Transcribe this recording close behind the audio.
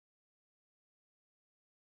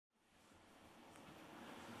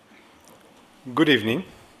Good evening.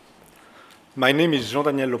 My name is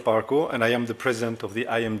Jean-Daniel Loparco, and I am the president of the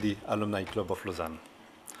IMD Alumni Club of Lausanne.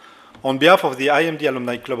 On behalf of the IMD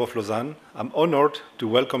Alumni Club of Lausanne, I'm honored to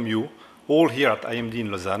welcome you all here at IMD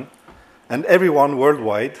in Lausanne and everyone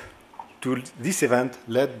worldwide to this event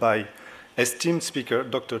led by esteemed speaker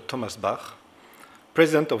Dr. Thomas Bach,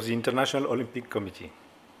 president of the International Olympic Committee.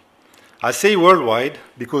 I say worldwide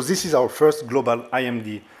because this is our first global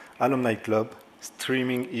IMD Alumni Club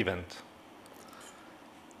streaming event.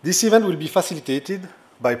 This event will be facilitated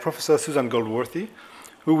by Professor Susan Goldworthy,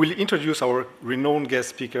 who will introduce our renowned guest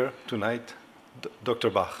speaker tonight, Dr.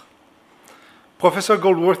 Bach. Professor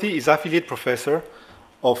Goldworthy is affiliate professor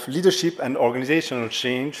of leadership and organizational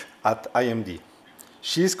change at IMD.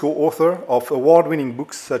 She is co-author of award-winning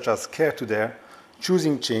books such as Care to Dare,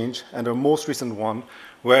 Choosing Change, and her most recent one,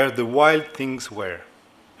 Where the Wild Things Were.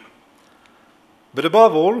 But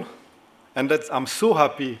above all, and I'm so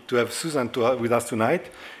happy to have Susan with us tonight,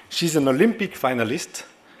 she's an Olympic finalist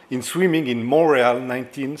in swimming in Montreal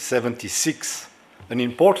 1976, an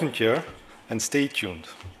important year, and stay tuned.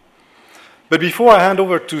 But before I hand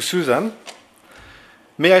over to Susan,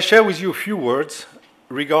 may I share with you a few words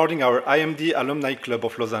regarding our IMD Alumni Club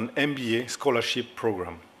of Lausanne MBA scholarship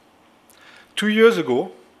program. 2 years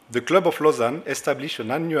ago, the Club of Lausanne established an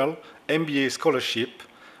annual MBA scholarship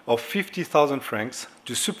of 50,000 francs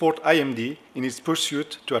to support IMD in its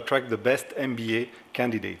pursuit to attract the best MBA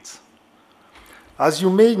candidates. As you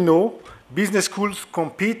may know, business schools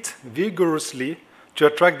compete vigorously to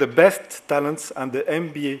attract the best talents, and the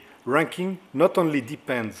MBA ranking not only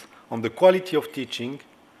depends on the quality of teaching,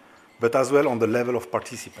 but as well on the level of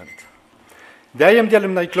participant. The IMD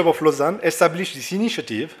Alumni Club of Lausanne established this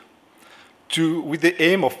initiative with the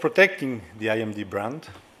aim of protecting the IMD brand,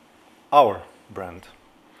 our brand.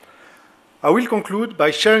 I will conclude by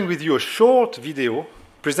sharing with you a short video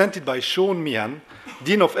presented by Sean Meehan,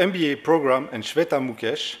 Dean of MBA Program, and Shweta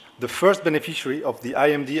Mukesh, the first beneficiary of the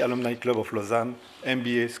IMD Alumni Club of Lausanne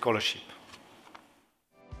MBA scholarship.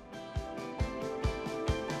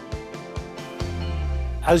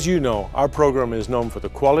 As you know, our program is known for the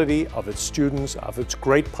quality of its students, of its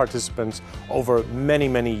great participants over many,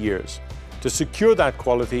 many years. To secure that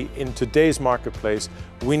quality in today's marketplace,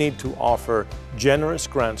 we need to offer generous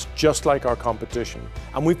grants just like our competition.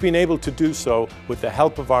 And we've been able to do so with the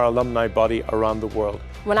help of our alumni body around the world.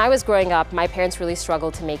 When I was growing up, my parents really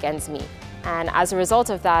struggled to make ends meet. And as a result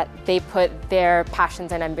of that, they put their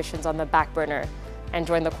passions and ambitions on the back burner and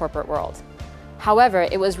joined the corporate world. However,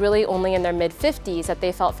 it was really only in their mid-50s that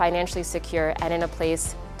they felt financially secure and in a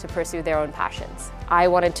place to pursue their own passions. I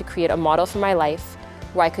wanted to create a model for my life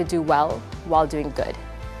where I could do well while doing good.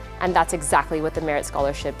 And that's exactly what the Merit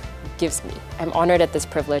Scholarship gives me. I'm honored at this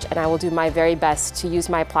privilege, and I will do my very best to use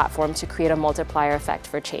my platform to create a multiplier effect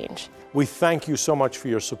for change. We thank you so much for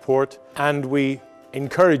your support, and we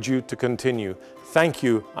encourage you to continue. Thank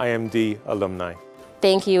you, IMD alumni.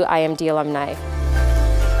 Thank you, IMD alumni.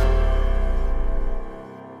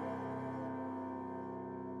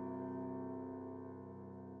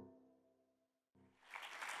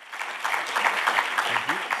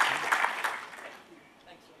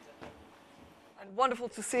 Wonderful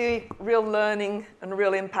to see real learning and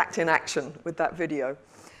real impact in action with that video.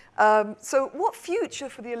 So what future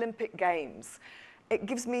for the Olympic Games? It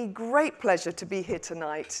gives me great pleasure to be here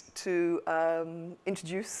tonight to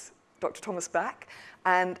introduce Dr. Thomas Bach.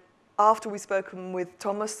 And after we've spoken with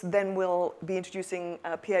Thomas, then we'll be introducing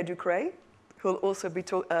Pierre Ducret, who'll also be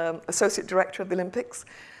Associate Director of the Olympics,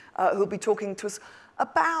 who'll be talking to us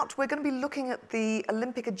about, we're going to be looking at the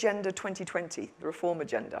Olympic Agenda 2020, the reform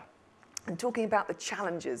agenda, and talking about the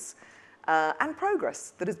challenges and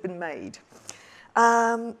progress that has been made.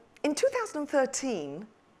 In 2013,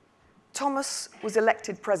 Thomas was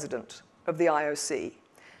elected president of the IOC,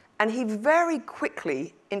 and he very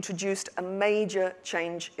quickly introduced a major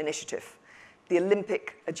change initiative, the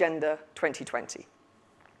Olympic Agenda 2020.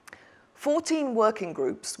 14 working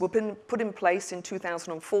groups were put in place in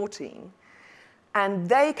 2014, and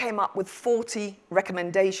they came up with 40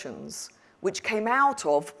 recommendations which came out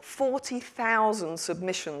of 40,000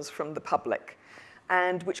 submissions from the public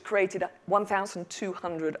and which created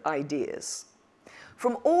 1,200 ideas.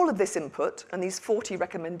 From all of this input and these 40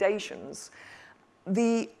 recommendations,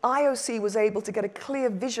 the IOC was able to get a clear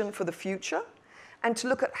vision for the future and to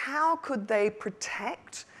look at how could they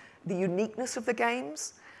protect the uniqueness of the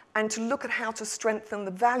Games and to look at how to strengthen the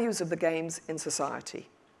values of the Games in society.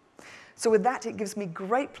 So with that, it gives me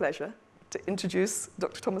great pleasure to introduce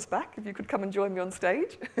Dr. Thomas Bach. If you could come and join me on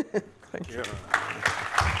stage. Thank you. Yeah.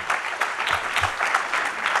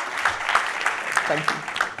 Thank you.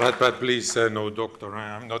 But please, no, doctor,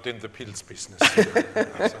 I'm not in the pills business.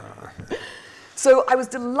 So I was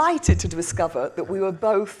delighted to discover that we were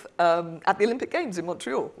both at the Olympic Games in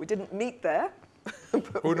Montreal. We didn't meet there.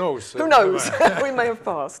 Who knows? Who knows? We may have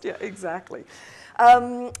passed, yeah, exactly.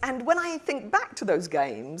 And when I think back to those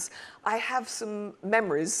games, I have some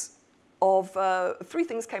memories of three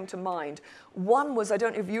things came to mind. One was, I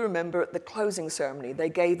don't know if you remember, at the closing ceremony, they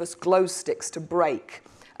gave us glow sticks to break.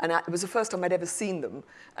 And it was the first time I'd ever seen them.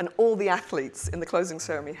 And all the athletes in the closing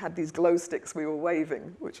ceremony had these glow sticks we were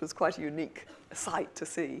waving, which was quite a unique sight to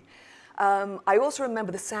see. I also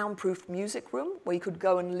remember the soundproofed music room, where you could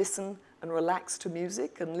go and listen and relax to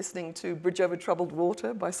music, and listening to Bridge Over Troubled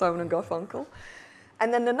Water by Simon and Garfunkel.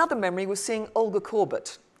 And then another memory was seeing Olga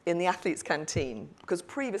Korbut in the athletes' canteen, because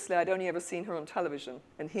previously I'd only ever seen her on television,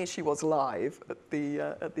 and here she was live at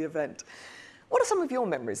the event. What are some of your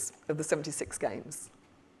memories of the 76 Games?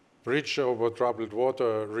 Bridge Over Troubled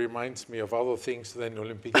Water reminds me of other things than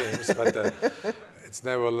Olympic Games, but it's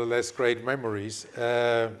nevertheless great memories.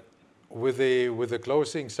 With the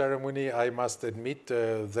closing ceremony, I must admit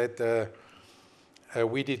that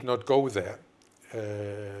we did not go there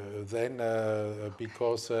then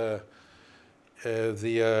because the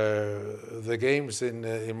games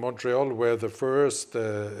in Montreal were the first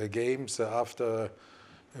games after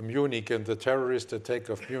Munich and the terrorist attack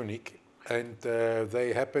of Munich. And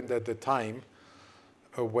they happened at the time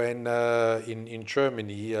when in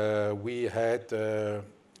Germany we had the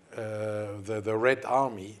Red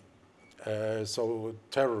Army, so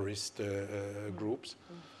terrorist groups.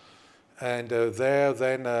 And there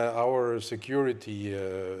then our security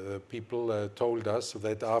people told us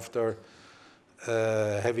that after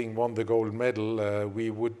having won the gold medal,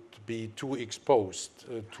 we would be too exposed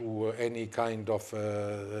to any kind of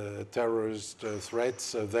terrorist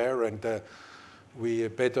threats there, and we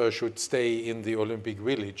better should stay in the Olympic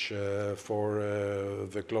Village for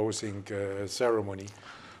the closing ceremony.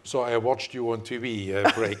 So I watched you on TV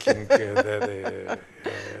breaking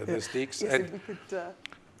the sticks. Yes, and we could,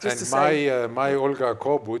 and my Olga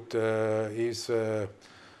Korbut is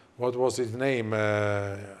what was his name?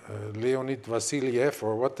 Leonid Vasilyev,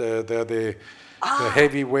 or what? The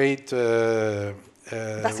heavyweight.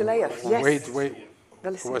 Vasilyev, yes.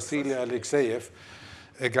 Vasily Alexeyev,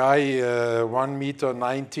 a guy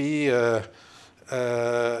 1.90 m,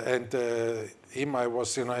 and him I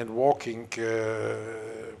was, and walking,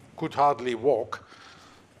 could hardly walk.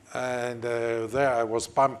 And there I was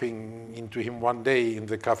bumping into him one day in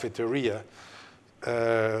the cafeteria.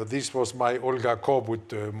 This was my Olga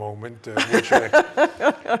Korbut moment,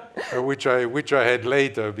 which I had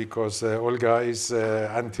later, because Olga is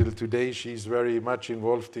until today she's very much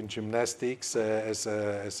involved in gymnastics as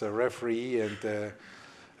a referee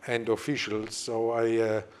and official. So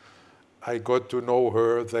I got to know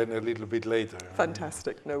her then a little bit later.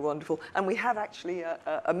 Fantastic, no, wonderful. And we have actually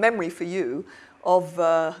a memory for you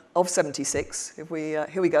of 76. If we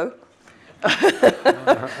here we go.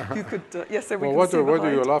 You could, yes, so we well, can what do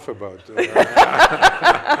you laugh about?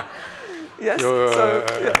 Yes,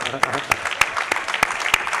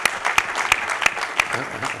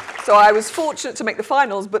 so I was fortunate to make the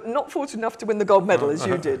finals, but not fortunate enough to win the gold medal as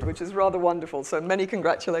you did, which is rather wonderful. So many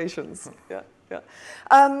congratulations. Yeah, yeah.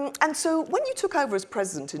 And so when you took over as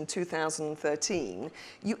president in 2013,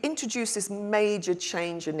 you introduced this major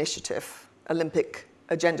change initiative, Olympic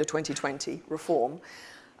Agenda 2020 reform,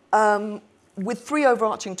 with three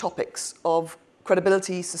overarching topics of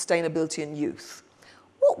credibility, sustainability, and youth.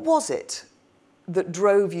 What was it that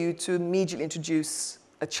drove you to immediately introduce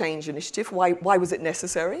a change initiative? Why was it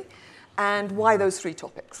necessary? And why those three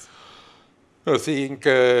topics? I think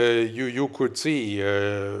you could see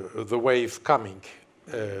the wave coming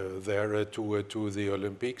there to the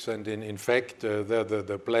Olympics. And in fact,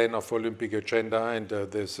 the plan of Olympic agenda and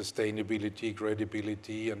the sustainability,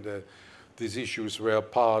 credibility, and these issues were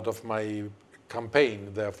part of my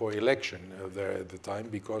campaign there for election there at the time,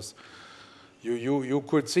 because you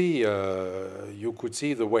could see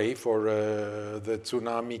the way for the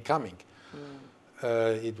tsunami coming.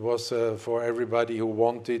 It was for everybody who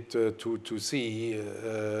wanted to see.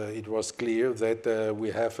 It was clear that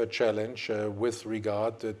we have a challenge with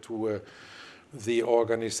regard to the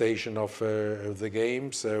organization of the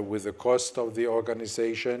games, with the cost of the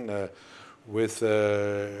organization, with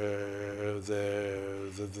the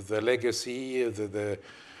legacy,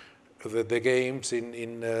 the games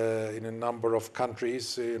in a number of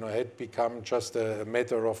countries, had become just a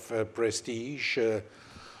matter of prestige,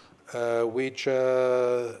 which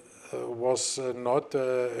was not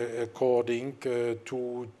according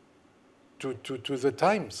to the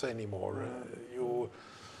times anymore.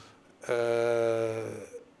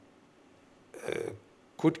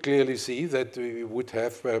 could clearly see that we would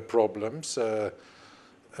have problems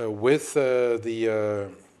with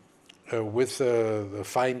the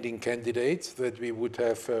finding candidates, that we would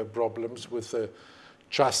have problems with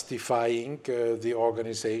justifying the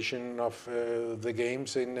organization of the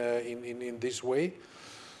games in this way.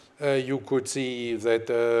 You could see that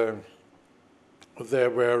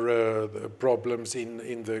there were problems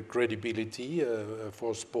in the credibility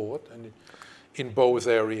for sport, and in both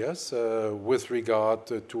areas with regard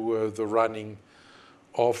to the running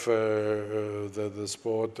of the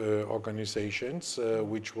sport organizations,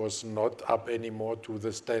 which was not up anymore to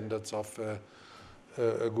the standards of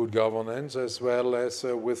good governance, as well as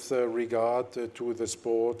with regard to the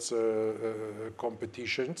sports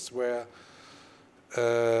competitions, where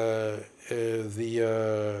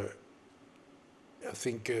I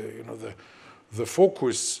think the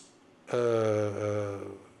focus,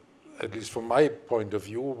 at least from my point of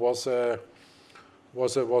view, was a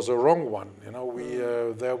wrong one.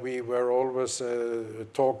 We were always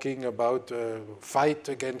talking about fight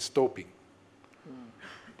against doping.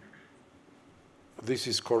 This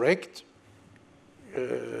is correct.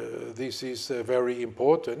 This is very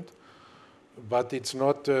important, but it's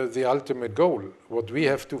not the ultimate goal. What we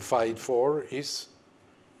have to fight for is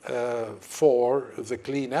for the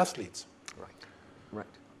clean athletes. Right.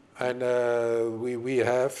 And we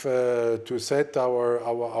have to set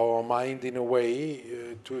our mind in a way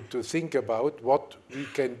to think about what we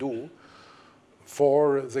can do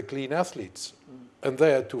for the clean athletes. And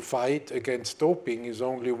there, to fight against doping is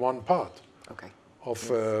only one part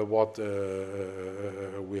of what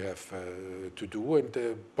we have to do.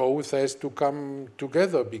 And both has to come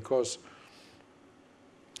together, because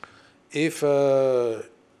if the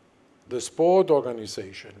sport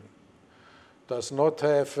organization does not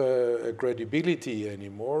have a credibility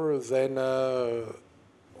anymore, then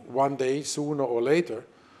one day, sooner or later,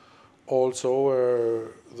 also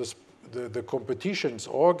the competitions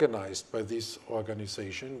organized by this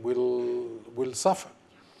organization will suffer.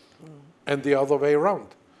 And the other way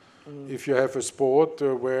around. If you have a sport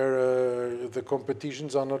where the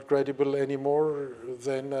competitions are not credible anymore,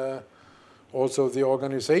 then also the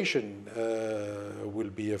organization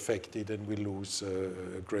will be affected and will lose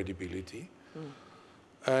credibility.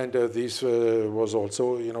 And this was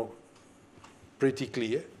also, pretty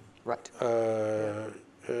clear. Right.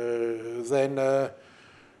 Then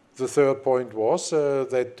the third point was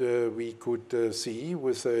that we could see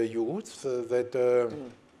with youth that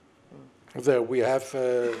there we have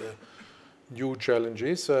new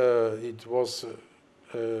challenges. It was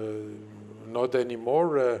not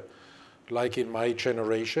anymore like in my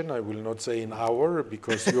generation. I will not say in our,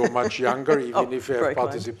 because you're much younger, even if you have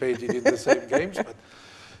participated in the same games. But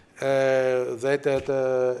that at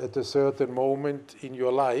a certain moment in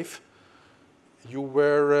your life, you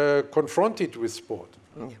were confronted with sport.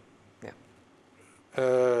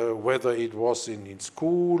 Whether it was in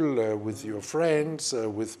school, with your friends,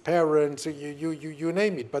 with parents, you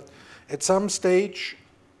name it. But at some stage,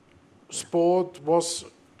 sport was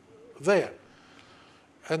there.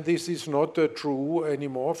 And this is not true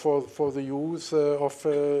anymore for the youth of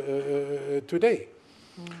today.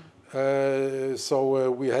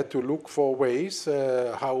 So we had to look for ways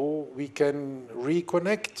how we can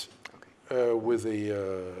reconnect with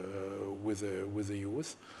the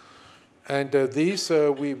youth. And these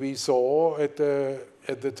we saw at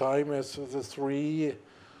the time as the three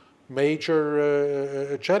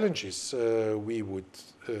major challenges we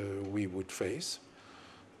would face: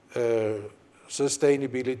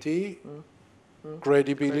 sustainability,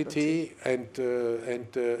 credibility,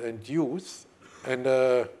 and youth. And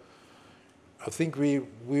I think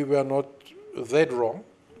we were not that wrong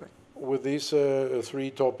with these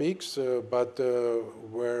three topics, but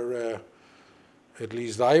where at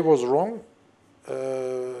least I was wrong,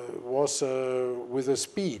 was with the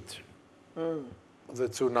speed the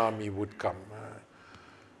tsunami would come.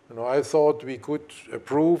 I thought we could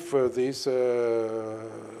approve this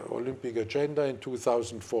Olympic agenda in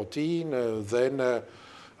 2014. Then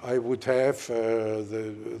I would have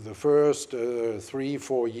the first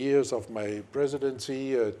 3-4 years of my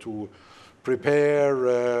presidency to prepare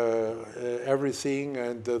everything,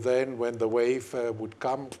 and then when the wave would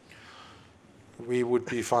come, we would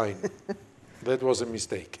be fine. That was a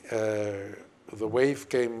mistake. The wave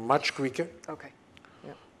came much quicker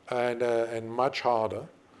and much harder.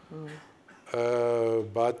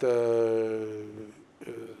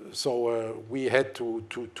 So we had to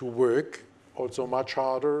work also much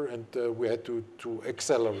harder, and we had to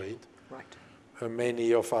accelerate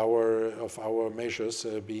many of our measures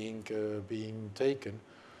being taken.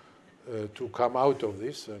 to come out of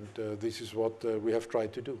this, and this is what we have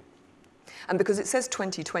tried to do. And because it says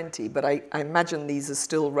 2020, but I imagine these are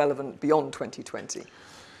still relevant beyond 2020.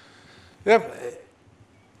 Yeah,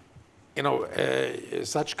 you know,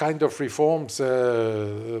 such kind of reforms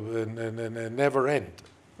never end.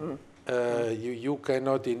 You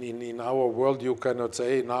cannot, in our world, you cannot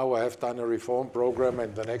say, now I have done a reform program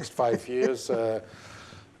and the next 5 years.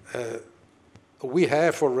 We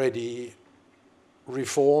have already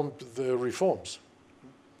reformed the reforms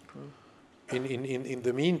in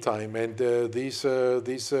the meantime, and this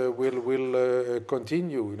will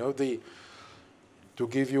continue. You know, to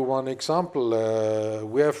give you one example,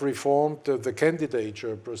 we have reformed the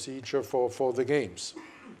candidature procedure for the games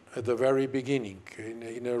at the very beginning,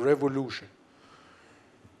 in a revolution.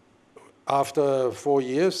 After 4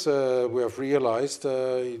 years, we have realized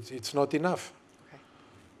it's not enough.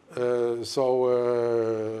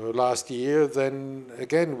 So last year, then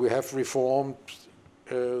again, we have reformed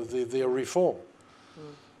the reform.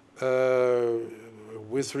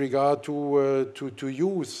 With regard to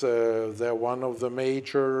youth, one of the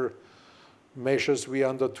major measures we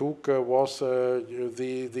undertook was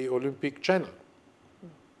the Olympic Channel,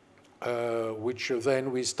 which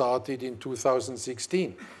then we started in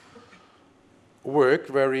 2016. Worked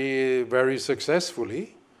very, very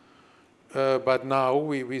successfully. But now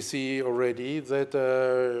we see already that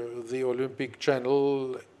the Olympic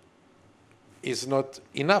Channel is not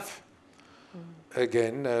enough.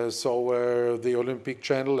 Again, so the Olympic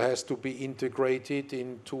Channel has to be integrated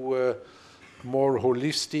into a more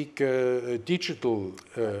holistic digital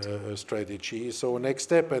strategy. So next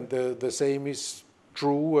step, and the same is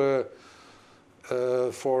true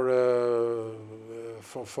for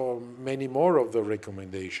many more of the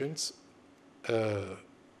recommendations.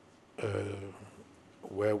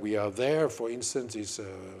 Where we are there, for instance, is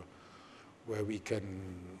where we can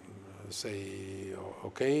say,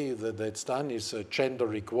 okay, that's done, is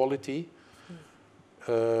gender equality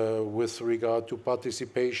with regard to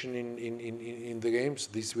participation in the games.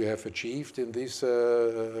 This we have achieved in these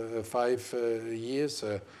 5 years.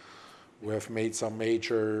 We have made some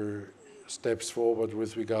major steps forward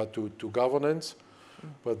with regard to governance.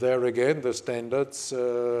 But there again, the standards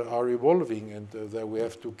are evolving, and there we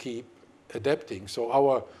have to keep adapting. So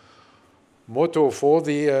our motto for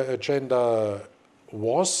the agenda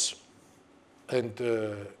was, and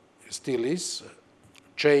still is,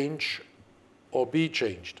 change or be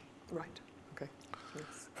changed. Right, okay.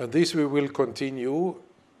 Yes. And this we will continue,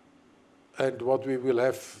 and what we will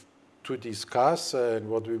have to discuss, and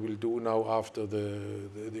what we will do now after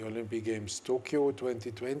the Olympic Games Tokyo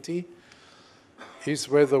 2020, is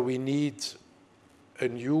whether we need a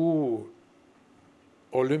new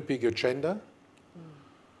Olympic agenda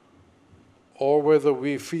or whether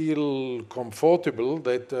we feel comfortable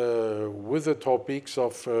that with the topics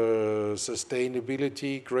of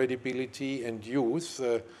sustainability, credibility, and youth,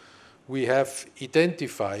 we have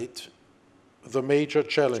identified the major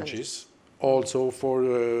challenges also for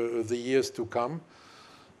the years to come,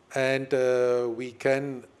 and we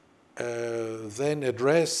can then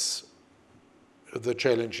address the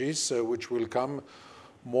challenges which will come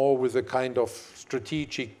more with a kind of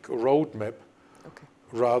strategic roadmap,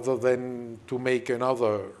 rather than to make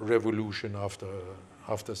another revolution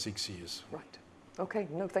after 6 years. Right. Okay.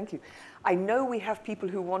 No, thank you. I know we have people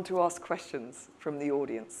who want to ask questions from the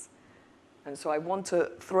audience, and so I want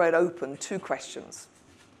to throw it open. 2 questions.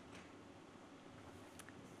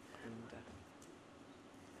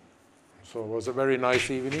 So it was a very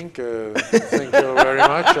nice evening. Thank you very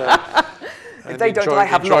much. If they don't, I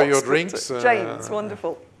have enjoy lots. your drinks. James,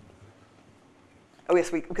 wonderful. Oh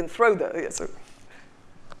yes, we can throw the. Yes.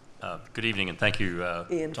 Good evening, and thank you,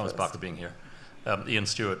 Ian Thomas first. Bach, for being here. Ian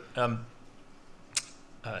Stewart.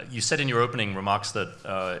 You said in your opening remarks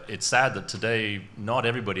that it's sad that today not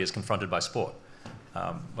everybody is confronted by sport.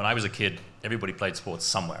 When I was a kid, everybody played sports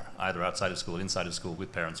somewhere, either outside of school, inside of school,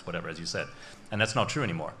 with parents, whatever, as you said. And that's not true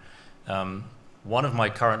anymore. One of my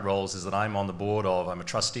current roles is that I'm a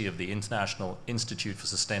trustee of the International Institute for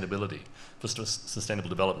Sustainable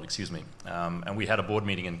Development, excuse me. And we had a board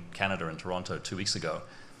meeting in Canada, in Toronto, 2 weeks ago.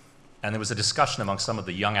 And there was a discussion among some of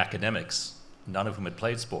the young academics, none of whom had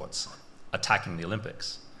played sports, attacking the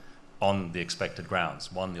Olympics on the expected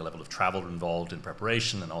grounds. 1, the level of travel involved in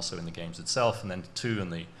preparation and also in the games itself, and then 2, in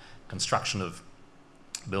the construction of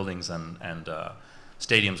buildings and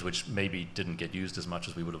stadiums which maybe didn't get used as much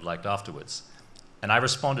as we would have liked afterwards. And I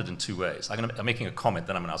responded in 2 ways. I'm making a comment,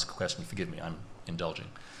 then I'm going to ask a question. Forgive me, I'm indulging.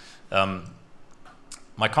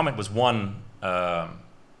 My comment was, 1,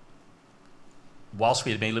 whilst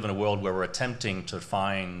we may live in a world where we're attempting to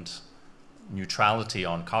find neutrality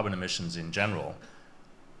on carbon emissions in general,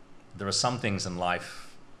 there are some things in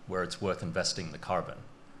life where it's worth investing the carbon.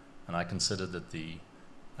 And I consider that the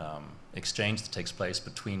exchange that takes place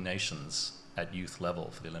between nations at youth level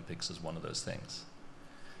for the Olympics is one of those things.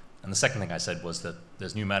 And the second thing I said was that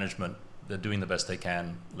there's new management, they're doing the best they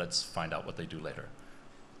can, let's find out what they do later.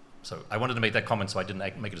 So I wanted to make that comment, so I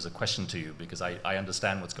didn't make it as a question to you, because I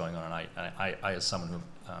understand what's going on, and I as someone who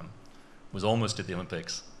was almost at the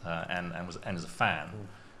Olympics and as a fan,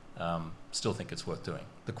 still think it's worth doing.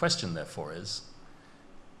 The question, therefore, is,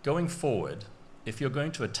 going forward, if you're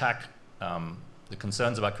going to attack the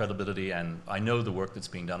concerns about credibility, and I know the work that's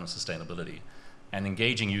being done on sustainability, and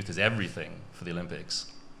engaging youth is everything for the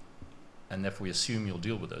Olympics, and therefore we assume you'll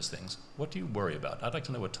deal with those things, what do you worry about? I'd like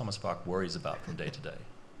to know what Thomas Bach worries about from day to day.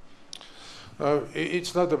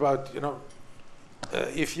 It's not about,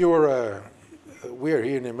 if you're, we're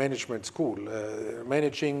here in a management school,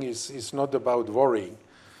 managing is not about worrying.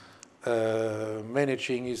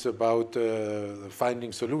 Managing is about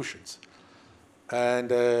finding solutions. And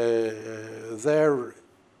there,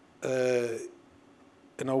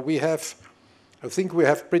 we have, I think we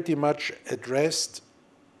have pretty much addressed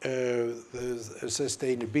the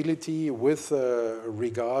sustainability with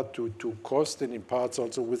regard to cost, and in parts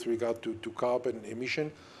also with regard to carbon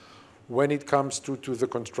emission when it comes to the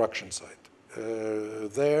construction site.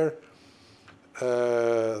 There,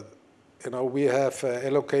 we have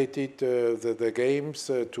allocated the games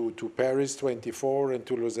to Paris 24 and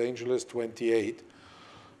to Los Angeles 28,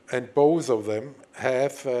 and both of them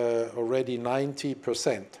have already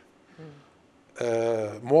 90%.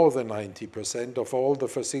 More than 90% of all the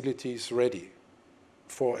facilities ready.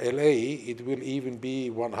 For LA, it will even be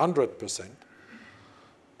 100%,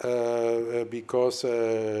 because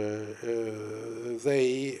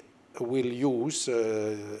they will use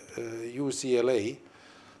UCLA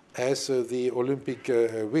as the Olympic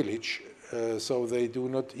village, so they do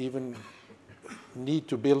not even need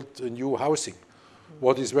to build a new housing.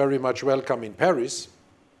 What is very much welcome in Paris,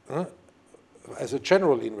 as a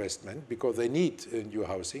general investment, because they need new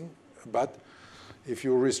housing, but if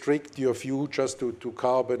you restrict your view just to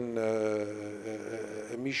carbon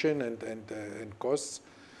emission and costs,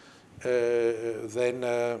 then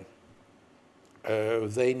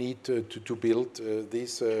they need to build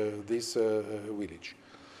this village.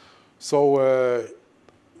 So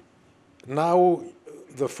now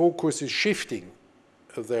the focus is shifting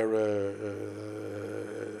there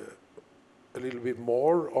a little bit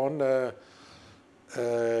more on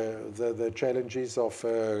the challenges of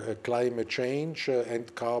climate change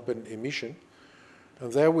and carbon emission.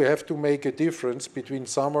 And there we have to make a difference between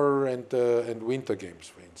summer and winter games,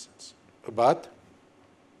 for instance. But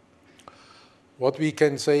what we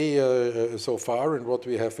can say so far, and what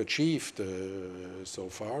we have achieved so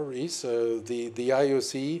far, is the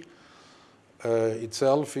IOC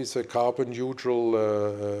itself is a carbon neutral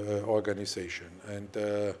organization.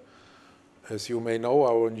 And as you may know,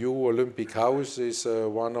 our new Olympic House is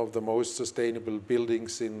one of the most sustainable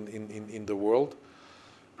buildings in the world.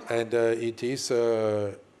 And it is,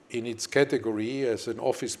 in its category, as an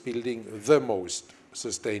office building, the most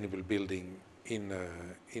sustainable building in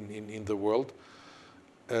the world,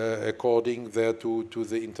 according thereto to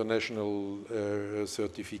the international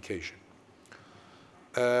certification.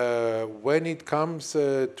 When it comes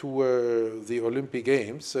to the Olympic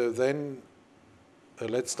Games, then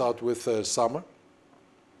let's start with summer.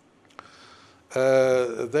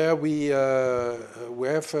 There we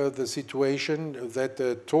have the situation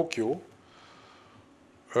that Tokyo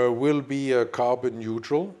will be carbon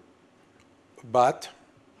neutral, but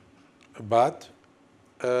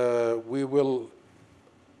we will,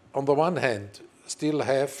 on the one hand, still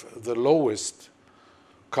have the lowest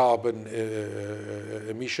carbon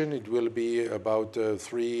emission. It will be about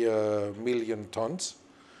 3 million tons.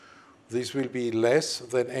 This will be less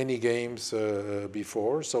than any games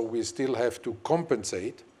before, so we still have to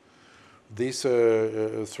compensate this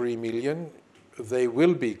 3 million. They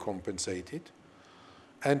will be compensated.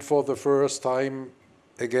 And for the first time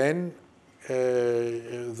again, the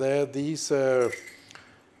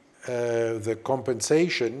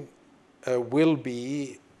compensation will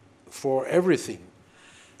be for everything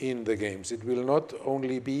in the games. It will not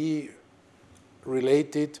only be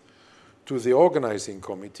related to the organizing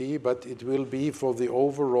committee, but it will be for the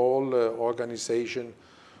overall organization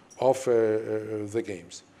of the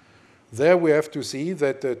games. There we have to see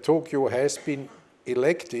that Tokyo has been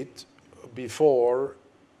elected before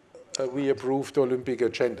we approved the Olympic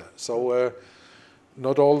agenda. So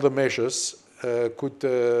not all the measures could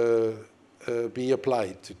be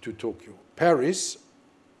applied to Tokyo. Paris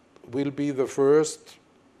will be the first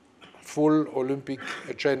full Olympic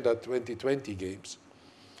Agenda 2020 Games.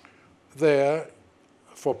 There,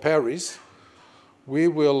 for Paris, we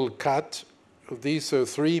will cut these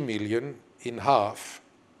 3 million in half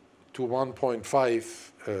to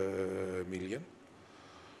 1.5 million.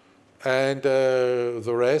 And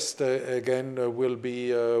the rest, again, will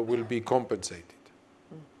be compensated.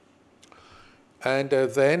 And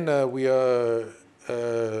then we are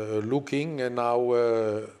looking now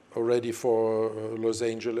already for Los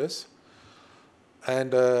Angeles.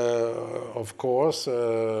 And of course,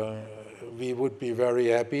 we would be very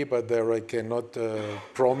happy, but there I cannot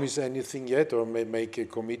promise anything yet or make a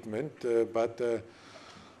commitment. But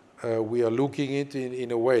we are looking it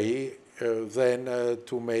in a way then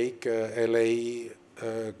to make LA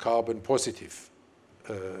carbon positive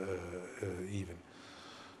even.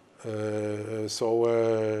 So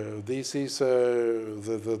this is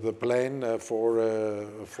the plan for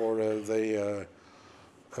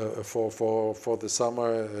the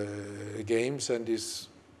summer games, and is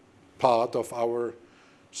part of our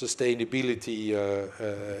sustainability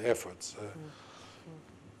efforts.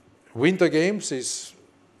 Winter Games is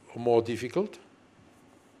more difficult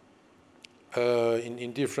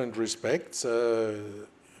in different respects.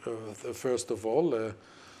 First of all,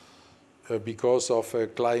 because of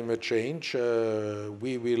climate change,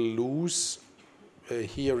 we will lose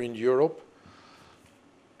here in Europe,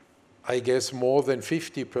 I guess, more than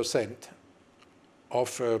 50%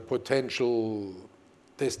 of potential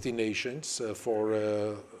destinations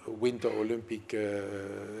for Winter Olympic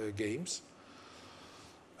Games.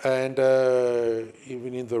 And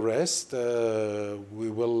even in the rest, we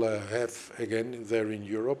will have, again, there in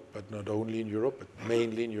Europe, but not only in Europe, but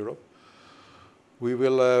mainly in Europe, we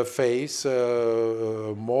will face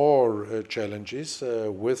more challenges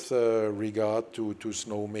with regard to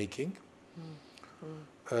snowmaking.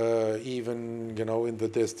 Even, you know, in the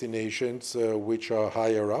destinations which are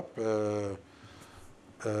higher up,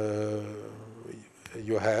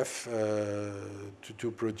 you have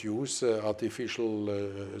to produce artificial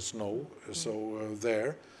snow. So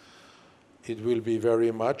there, it will be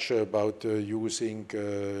very much about using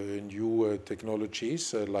new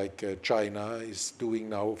technologies like China is doing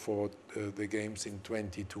now for the games in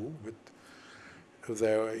 22, but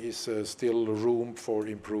there is still room for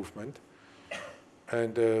improvement.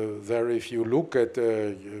 And there, if you look at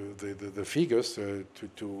the figures to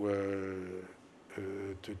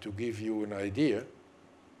give you an idea,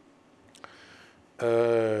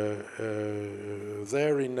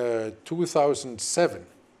 there in 2007,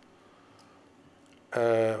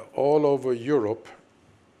 all over Europe,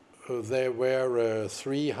 there were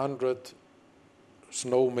 300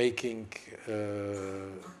 snowmaking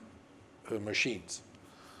machines.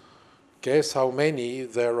 Guess how many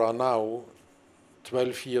there are now,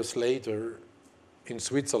 12 years later, in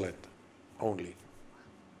Switzerland only?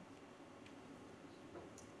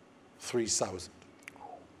 3,000.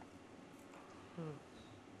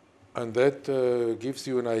 And that gives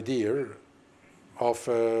you an idea of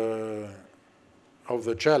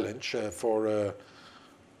the challenge for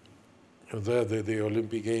the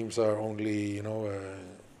Olympic Games are only, you know,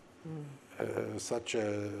 such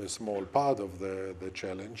a small part of the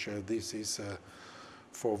challenge. This is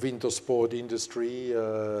for winter sport industry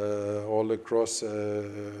all across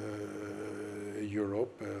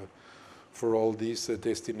Europe, for all these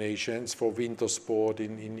destinations, for winter sport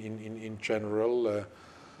in general.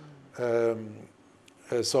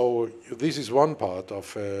 So this is one part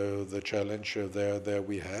of the challenge there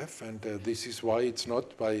we have, and this is why it's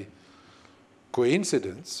not by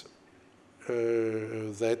coincidence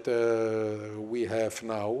that we have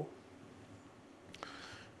now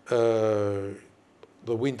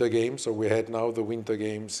the Winter Games, or we had now the Winter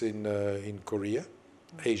Games in Korea,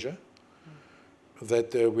 Asia,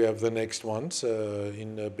 that we have the next ones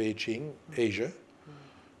in Beijing, Asia,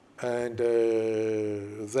 and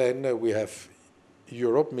then we have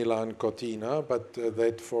Europe, Milan, Cortina, but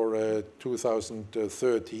that for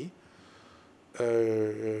 2030,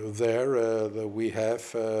 there we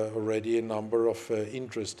have already a number of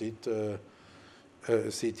interested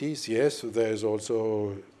cities. Yes, there's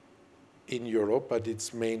also in Europe, but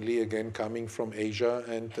it's mainly again coming from Asia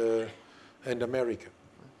and America.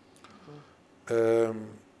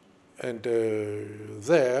 And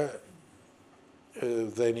there,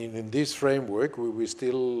 then in this framework, we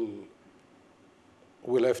still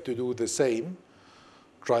will have to do the same,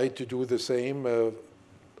 try to do the same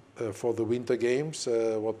for the Winter Games,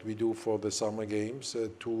 what we do for the Summer Games,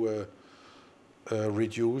 to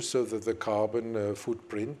reduce the carbon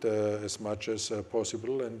footprint as much as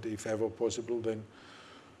possible, and if ever possible, then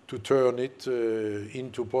to turn it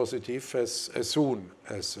into positive as soon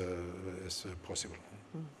as possible.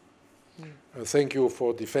 Thank you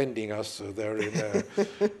for defending us there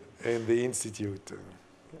in the Institute.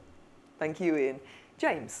 Thank you, Ian.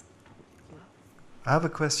 James? I have a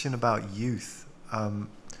question about youth.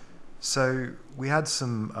 So we had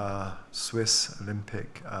some Swiss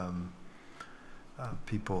Olympic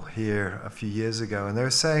people here a few years ago, and they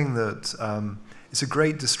were saying that it's a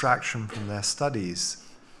great distraction from their studies.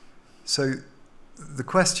 So the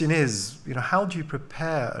question is, how do you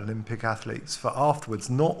prepare Olympic athletes for afterwards?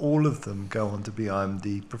 Not all of them go on to be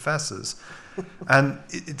IMD professors. And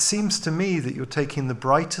it seems to me that you're taking the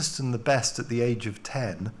brightest and the best at the age of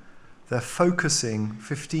 10. They're focusing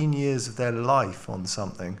 15 years of their life on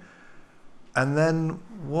something. And then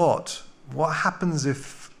what? What happens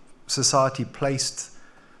if society placed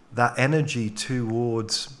that energy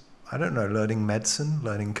towards, I don't know, learning medicine,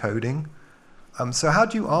 learning coding? So how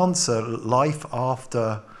do you answer life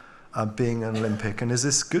after being an Olympic, and is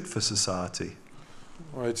this good for society?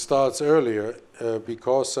 Well, it starts earlier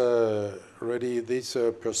because already this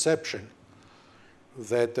perception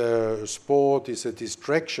that sport is a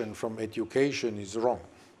distraction from education is wrong.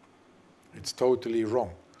 It's totally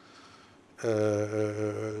wrong.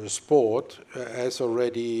 Sport, as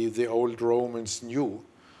already the old Romans knew,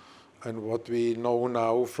 and what we know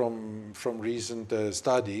now from recent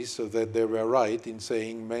studies, that they were right in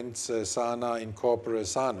saying mens sana in corpore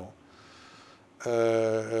sano,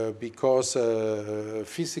 because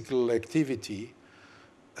physical activity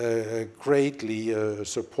greatly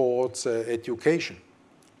supports education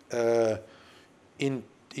in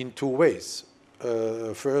two ways.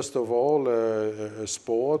 First of all,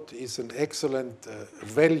 sport is an excellent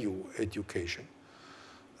value education,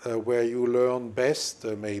 where you learn best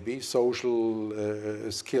maybe social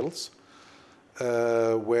skills,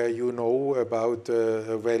 where you know about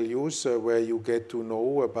values, where you get to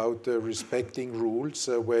know about respecting rules,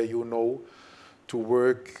 where you know to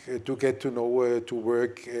work, to get to know to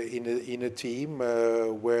work in a team,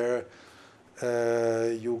 where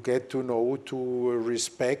you get to know to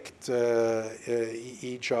respect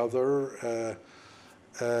each other,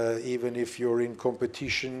 even if you're in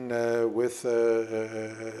competition with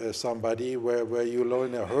somebody, where you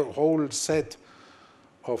learn a whole set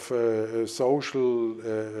of social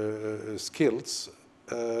skills,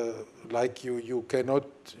 like you cannot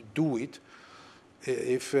do it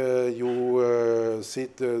if you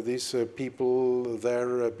sit these people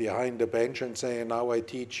there behind the bench and say, now I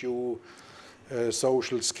teach you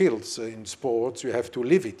social skills in sports. You have to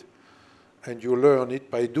live it, and you learn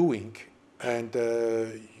it by doing, and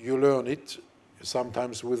you learn it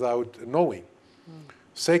sometimes without knowing.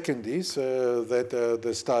 Second is that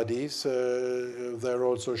the studies there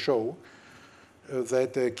also show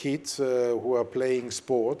that kids who are playing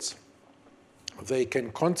sports, they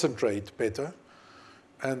can concentrate better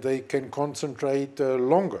and they can concentrate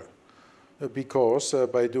longer, because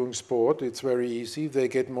by doing sport it's very easy. They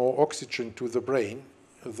get more oxygen to the brain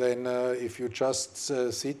than if you just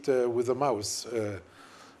sit with a mouse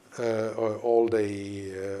all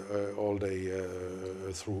day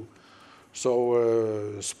through.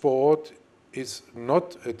 So sport is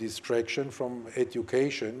not a distraction from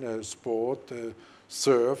education. Sport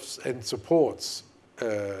serves and supports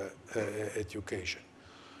education.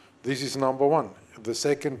 This is number one. The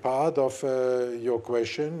second part of your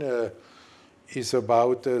question is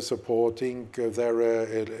about supporting their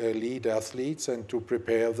elite athletes and to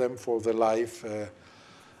prepare them for the life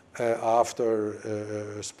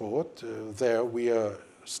after sport. There we are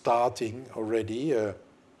starting already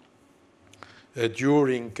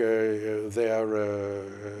during their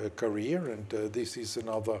career, and this is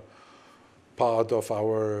another part of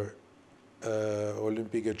our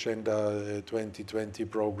Olympic Agenda 2020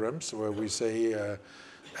 programs, where we say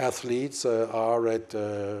athletes are at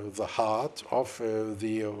the heart of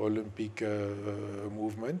the Olympic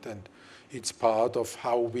movement, and it's part of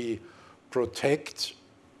how we protect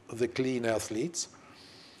the clean athletes.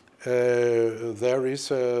 There is,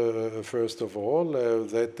 first of all,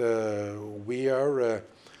 that we are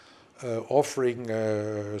offering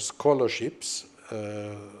scholarships,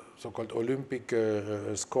 so-called Olympic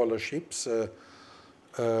scholarships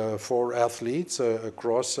for athletes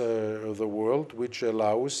across the world, which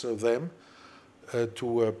allows them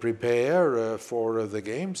to prepare for the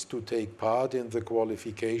games, to take part in the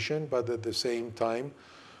qualification, but at the same time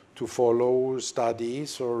to follow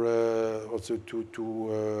studies or also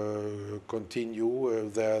to continue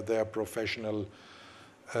their professional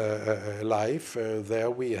life.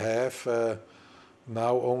 There we have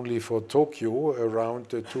now only for Tokyo, around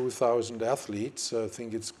 2,000 athletes. I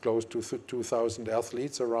think it's close to 2,000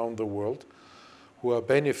 athletes around the world who are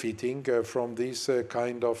benefiting from these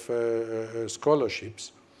kind of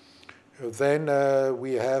scholarships. Then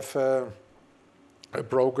we have a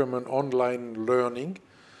program on online learning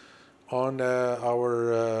on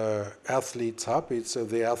our Athletes Hub. It's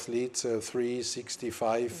the Athletes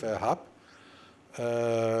 365 Hub,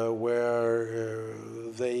 where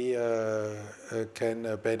they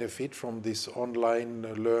can benefit from these online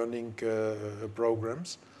learning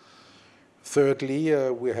programs. Thirdly,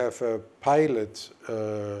 we have a pilot,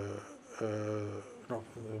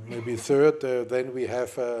 maybe third, then we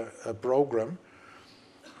have a program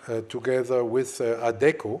together with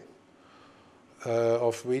ADECO,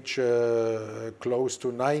 of which close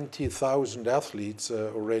to 90,000 athletes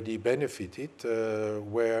already benefited,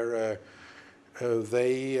 where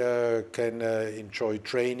they can enjoy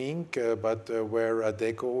training, but where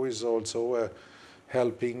ADECO is also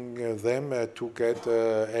helping them to get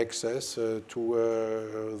access to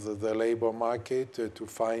the labor market, to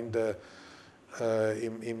find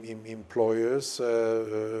employers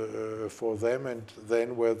for them, and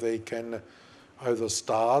then where they can either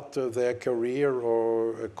start their career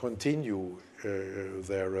or continue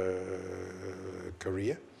their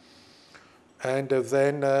career. And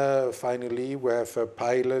then finally we have a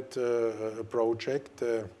pilot project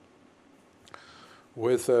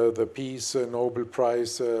with the Peace Nobel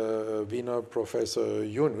Prize winner, Professor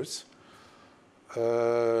Yunus,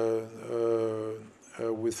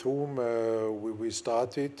 with whom we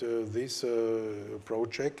started this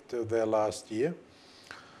project there last year,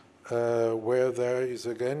 where there is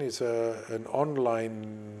again an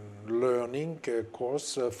online learning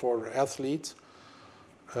course for athletes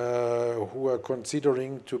who are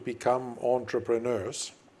considering to become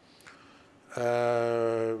entrepreneurs.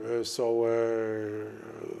 So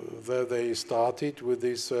there they started with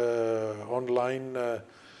this online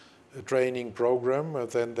training program.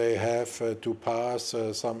 Then they have to pass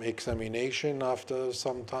some examination after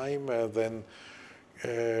some time. Then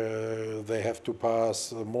they have to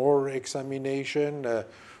pass more examination.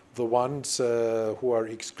 The ones who are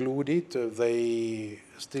excluded, they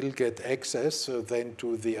still get access then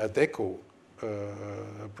to the ADECO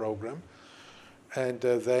program. And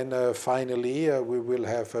then finally, we will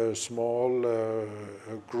have a small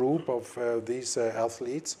group of these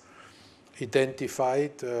athletes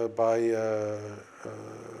identified by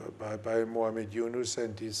Mohamed Yunus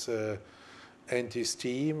and his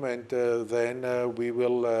team, and then we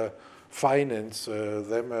will finance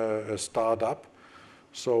them a startup,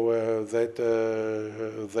 so that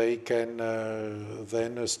they can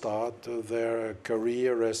then start their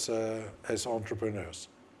career as entrepreneurs.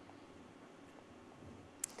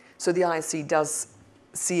 So the IOC does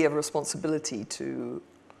see a responsibility to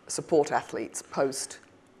support athletes post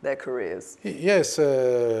their careers? Yes,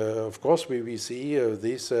 of course we see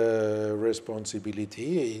this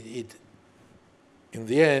responsibility. In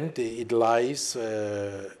the end, it lies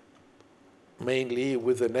mainly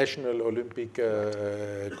with the national Olympic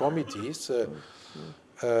committees.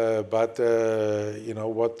 But you know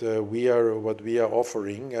what we are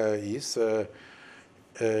offering is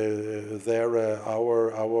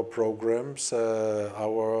our programs,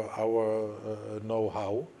 our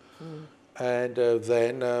know-how, and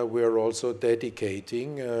then we are also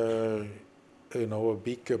dedicating a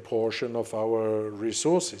big portion of our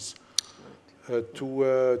resources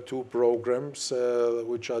to programs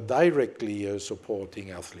which are directly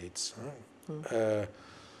supporting athletes.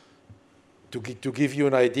 To give you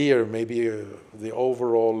an idea, maybe the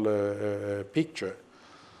overall picture,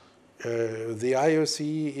 the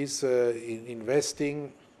IOC is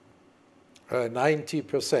investing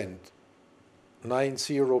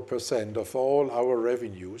 90% of all our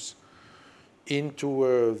revenues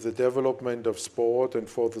into the development of sport and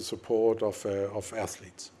for the support of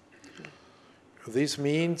athletes. This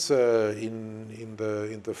means in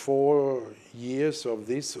the 4 years of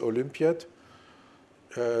this Olympiad,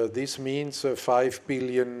 this means $5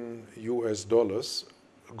 billion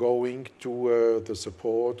going to the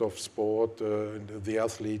support of sport and the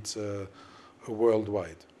athletes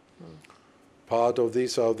worldwide. Part of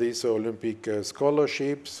these are these Olympic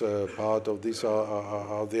scholarships, part of these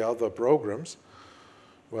are the other programs.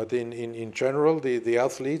 But in general, the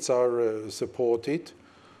athletes are supported,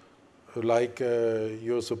 like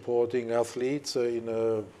you're supporting athletes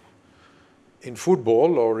in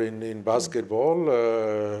football or in basketball.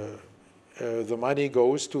 The money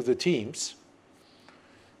goes to the teams.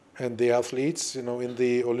 And the athletes, in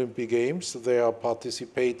the Olympic Games, they are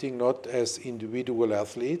participating not as individual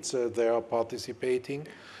athletes, they are participating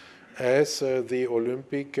as the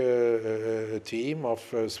Olympic team of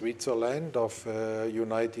Switzerland, of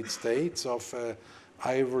United States, of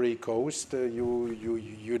Ivory Coast,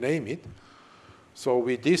 you name it. So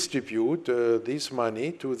we distribute this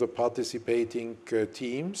money to the participating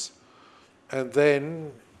teams, and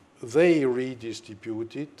then they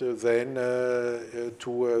redistribute it then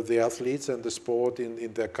to the athletes and the sport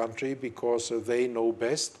in their country, because they know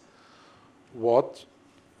best what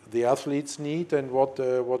the athletes need and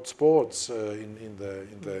what sports in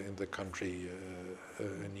the country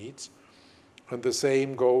needs. And the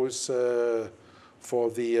same goes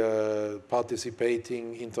for the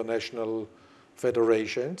participating international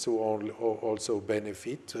federations, who also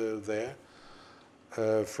benefit there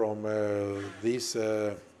from this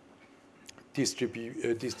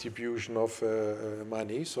distribution of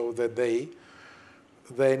money, so that they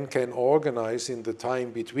then can organize in the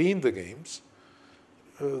time between the games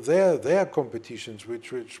their competitions,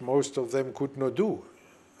 which most of them could not do.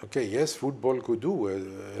 Okay, yes, football could do,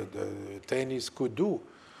 tennis could do,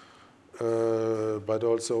 but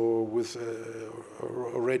also with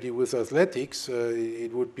already with athletics,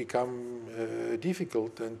 it would become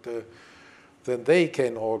difficult, and then they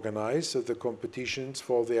can organize the competitions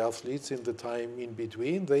for the athletes in the time in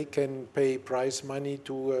between. They can pay prize money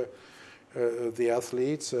to the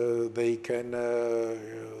athletes. They can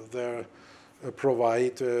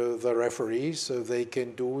provide the referees. They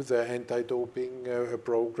can do the anti-doping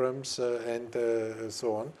programs and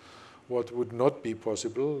so on. What would not be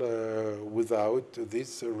possible without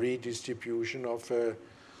this redistribution of the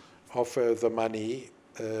money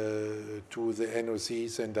to the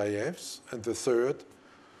NOCs and IFs. And the third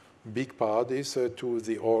big part is to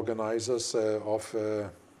the organizers of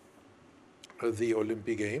the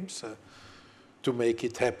Olympic Games to make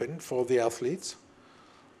it happen for the athletes.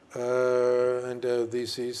 And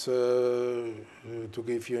this is, to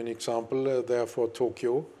give you an example, there for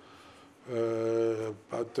Tokyo,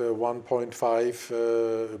 about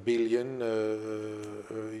 1.5 billion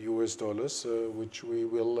US dollars, which we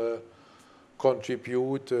will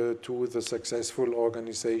contribute to the successful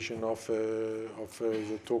organization of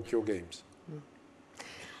the Tokyo Games.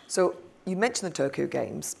 So you mentioned the Tokyo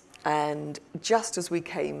Games, and just as we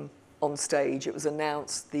came on stage, it was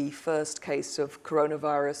announced the first case of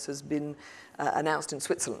coronavirus has been announced in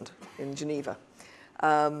Switzerland, in Geneva.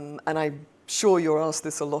 And I'm sure you're asked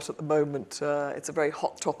this a lot at the moment. It's a very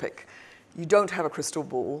hot topic. You don't have a crystal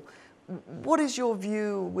ball. What is your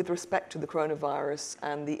view with respect to the coronavirus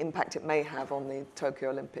and the impact it may have on the Tokyo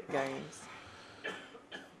Olympic Games?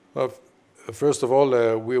 First of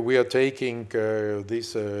all, we are taking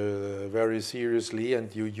this very seriously,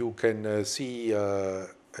 and you can see a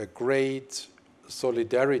great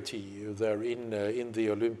solidarity there in the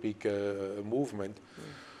Olympic movement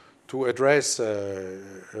to address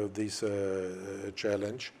this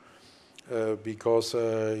challenge, because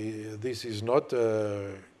this is not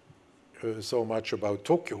so much about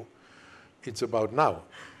Tokyo, it's about now.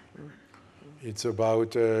 It's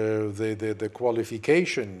about the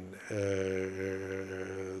qualification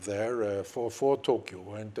there for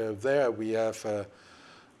Tokyo, and there we have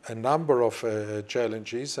a number of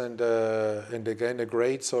challenges, and again a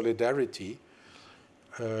great solidarity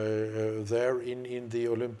there in the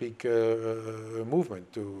Olympic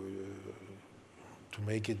movement to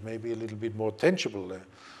make it maybe a little bit more tangible.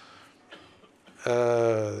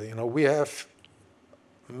 You know, we have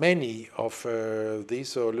many of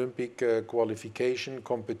these Olympic qualification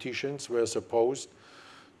competitions were supposed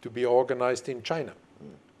to be organized in China.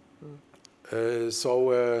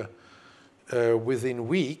 So within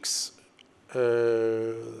weeks,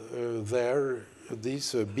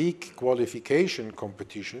 these big qualification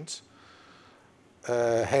competitions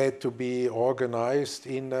had to be organized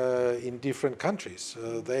in different countries.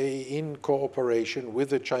 They, in cooperation with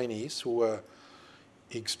the Chinese, who were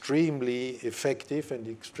extremely effective and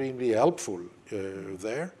extremely helpful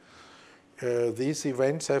there. These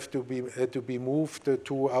events had to be moved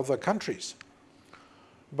to other countries.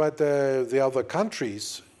 But the other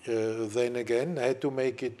countries then again had to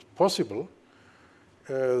make it possible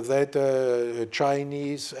that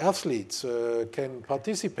Chinese athletes can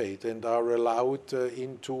participate and are allowed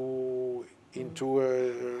into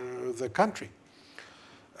the country.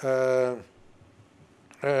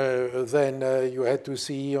 Then you had to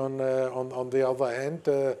see on the other hand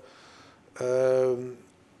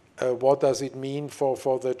what does it mean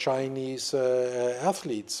for the Chinese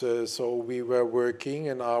athletes. So we were working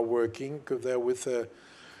and are working there with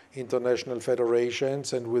international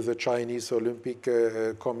federations and with the Chinese Olympic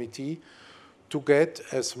Committee to get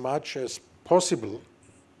as much as possible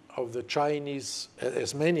Chinese,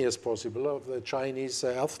 as many as possible of the Chinese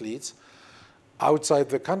athletes outside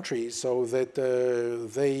the country, so that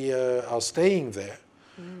they are staying there,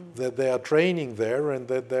 that they are training there, and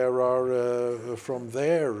that there are from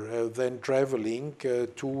there then traveling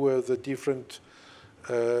to the different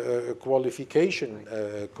qualification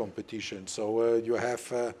competitions. So you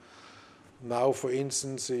have now, for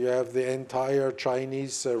instance, you have the entire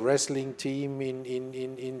Chinese wrestling team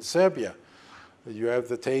in Serbia. You have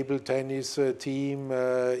the table tennis team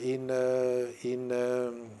in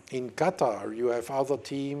Qatar. You have other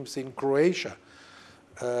teams in Croatia,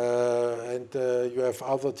 and you have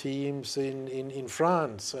other teams in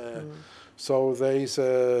France. So there is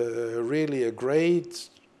really a great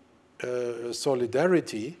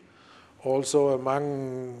solidarity also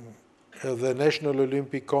among the National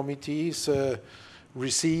Olympic Committees,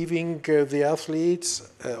 receiving the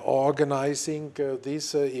athletes, organizing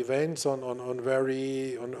these events on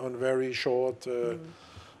very short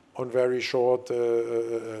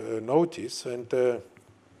notice, and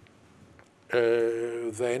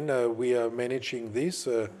then we are managing this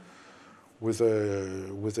with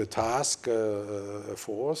a task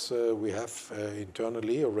force we have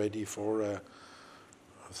internally already for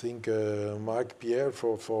I think Marc Pierre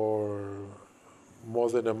for more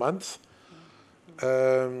than a month.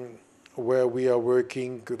 Where we are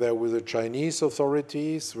working there with the Chinese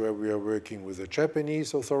authorities, where we are working with the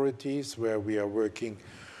Japanese authorities, where we are working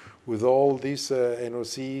with all these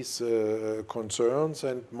NOC's concerns,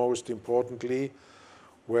 and most importantly,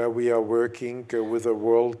 where we are working with the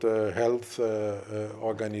World Health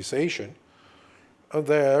Organization. And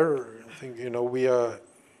there, I think, we are,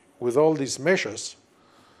 with all these measures,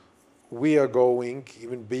 we are going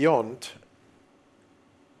even beyond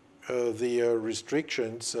the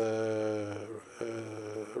restrictions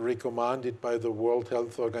recommended by the World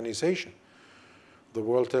Health Organization. The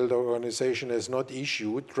World Health Organization has not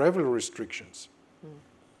issued travel restrictions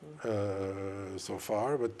so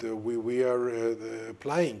far, but we are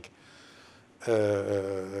applying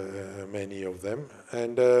many of them.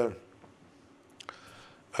 And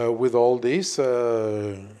with all this,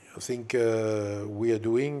 I think we are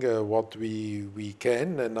doing what we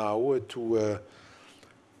can now to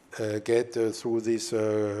get through this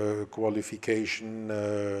qualification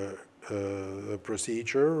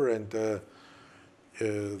procedure, and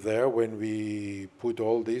there, when we put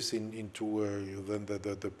all this into then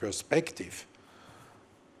the perspective,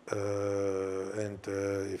 and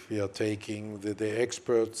if we are taking the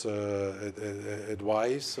experts'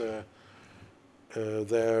 advice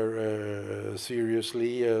there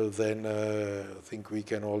seriously, then I think we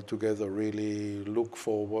can all together really look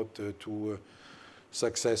forward to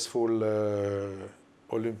successful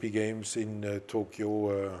Olympic Games in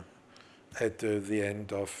Tokyo at the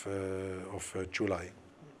end of July.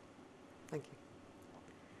 Thank you.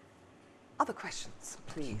 Other questions,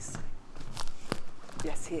 please?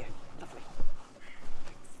 Yes, here. Lovely.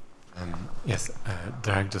 Yes,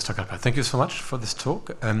 Director Stockelper, thank you so much for this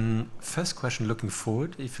talk. First question, looking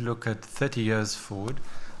forward, if you look at 30 years forward,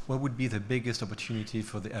 what would be the biggest opportunity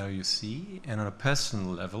for the RUC? And on a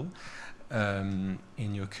personal level,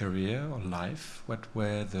 in your career or life, what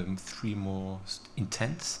were the three most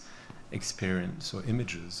intense experience or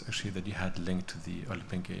images actually that you had linked to the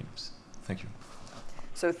Olympic Games? Thank you.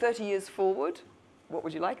 So 30 years forward, what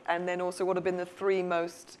would you like? And then also, what have been the three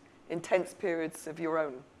most intense periods of your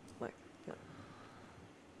own life?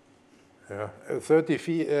 Yeah,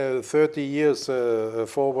 30 years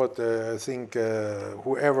forward, I think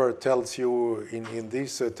whoever tells you in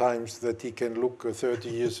these times that he can look 30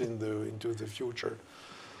 years into the future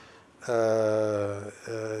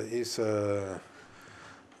is a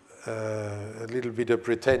little bit a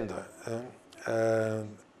pretender.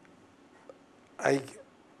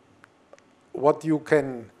 What you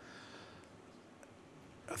can,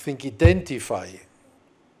 I think, identify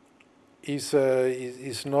is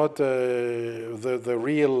not the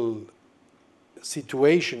real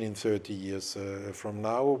situation in 30 years from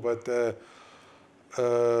now, but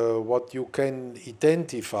what you can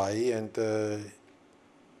identify, and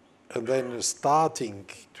then starting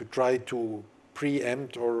to try to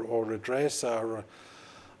preempt or address are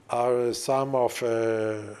some of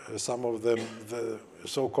them, the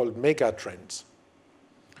so-called mega trends.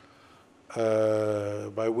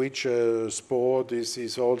 By which sport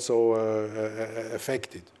is also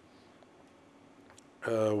affected.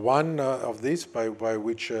 One of these by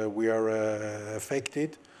which we are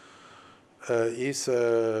affected is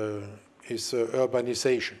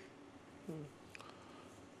urbanization.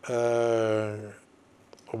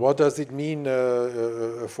 What does it mean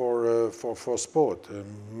for sport?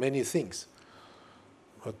 Many things.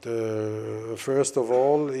 But first of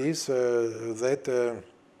all is that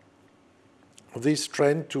this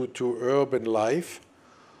trend to urban life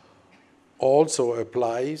also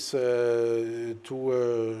applies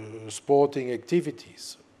to sporting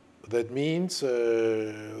activities. That means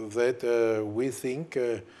that we think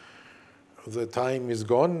the time is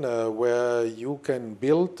gone where you can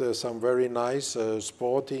build some very nice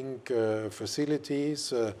sporting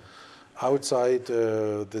facilities outside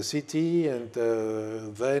the city and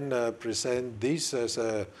then present this as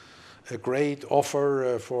a great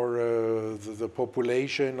offer for the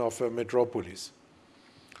population of a metropolis.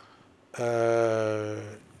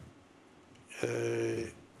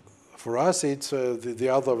 For us, it's the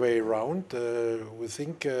other way around. We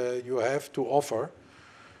think you have to offer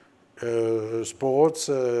sports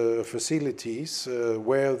facilities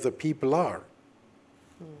where the people are,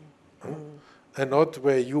 and not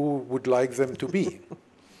where you would like them to be.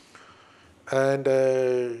 And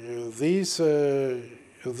this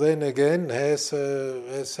then again has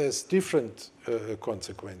different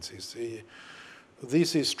consequences.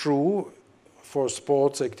 This is true for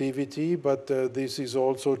sports activity, but this is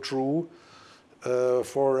also true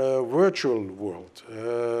for a virtual world.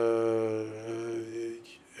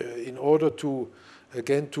 In order to,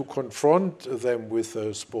 again, to confront them with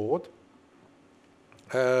sport,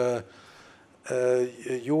 you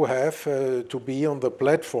have to be on the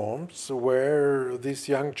platforms where this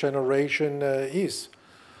young generation is.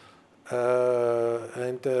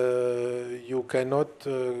 And you cannot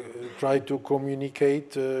try to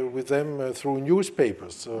communicate with them through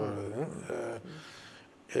newspapers.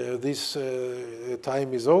 This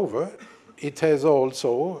time is over. It has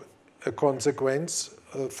also a consequence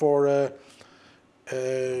for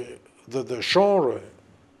the genre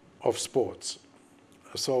of sports.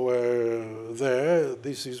 So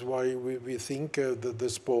this is why we think that the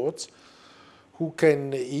sports who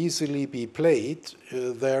can easily be played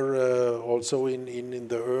there also in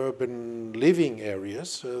the urban living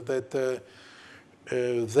areas, that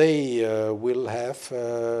they will have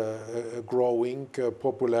a growing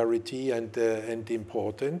popularity and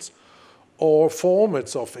importance, or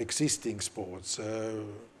formats of existing sports.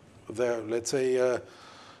 There, let's say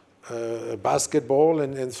basketball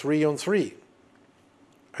and 3-on-3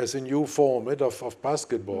 as a new format of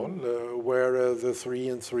basketball, where the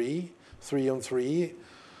 3-on-3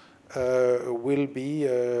 will be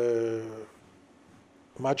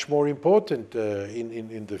much more important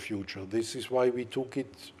in the future. This is why we took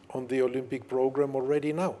it on the Olympic program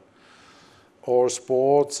already now. Or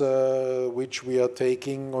sports which we are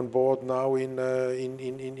taking on board now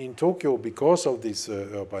in Tokyo because of this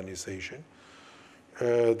urbanization.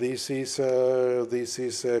 This is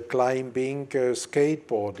climbing,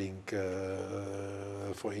 skateboarding,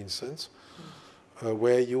 for instance,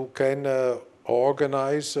 where you can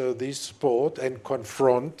organize this sport and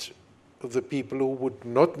confront the people who would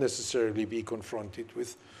not necessarily be confronted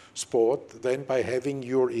with sport, then by having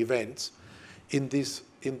your events in this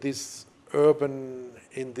urban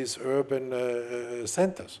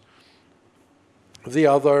centers. The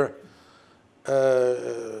other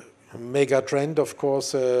mega trend, of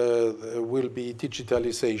course, will be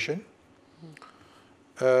digitalization.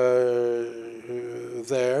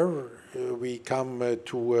 There we come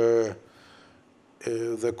to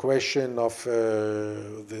the question of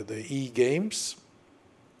the e-games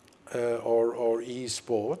or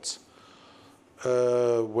e-sports,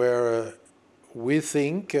 where we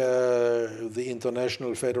think the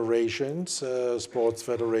international federations, sports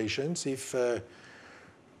federations, if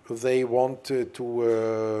they want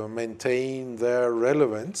to maintain their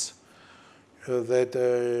relevance, that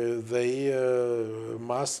they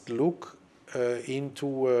must look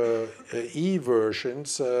into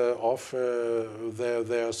e-versions of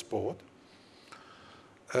their sport.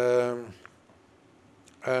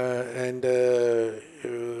 And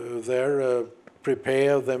there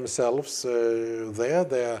prepare themselves there.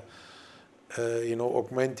 Their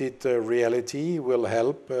augmented reality will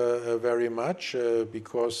help very much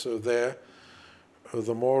because there,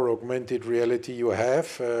 the more augmented reality you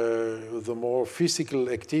have, the more physical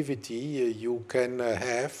activity you can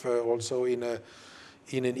have also in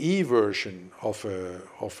an e-version of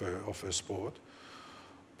a sport.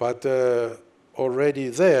 But already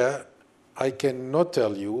there, I cannot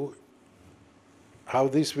tell you how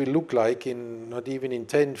this will look like not even in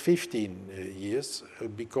 10, 15 years,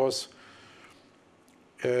 because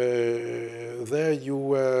there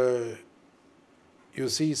you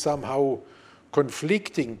see somehow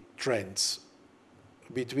conflicting trends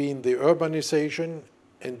between the urbanization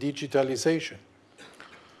and digitalization.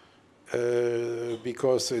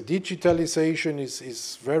 because digitalization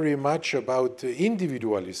is very much about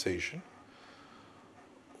individualization,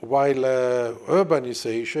 while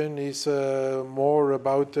urbanization is more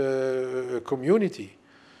about community.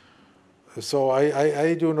 So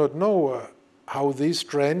I do not know how this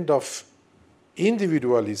trend of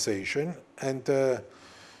individualization and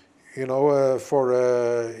you know,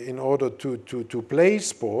 in order to play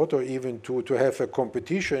sport or even to have a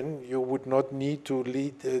competition, you would not need to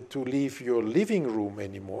leave your living room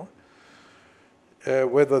anymore.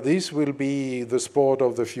 Whether this will be the sport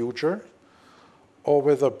of the future, or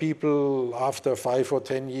whether people after 5 or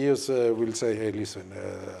 10 years will say, hey, listen,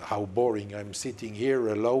 how boring, I'm sitting here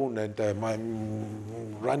alone and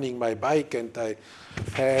I'm running my bike and I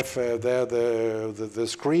have there the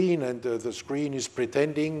screen, and the screen is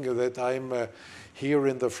pretending that I'm here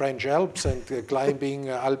in the French Alps and climbing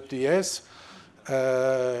Alpe d'Huez.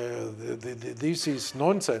 This is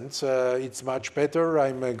nonsense. It's much better.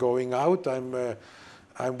 I'm going out.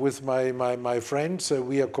 I'm with my friends.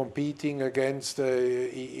 We are competing against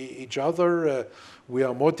each other. We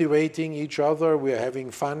are motivating each other. We are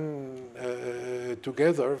having fun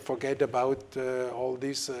together. Forget about all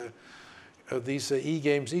these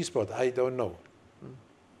e-games, e-sport. I don't know.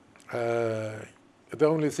 The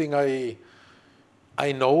only thing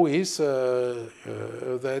I know is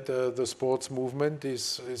that the sports movement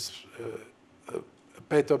is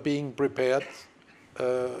better being prepared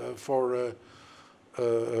for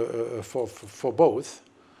both,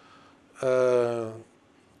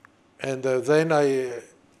 and then I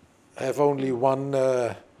have only one,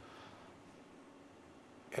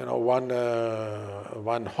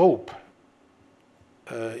 one hope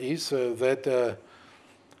is that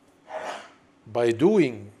by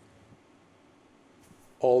doing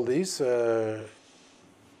all this,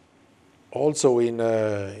 also in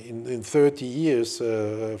 30 years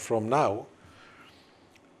from now,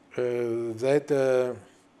 that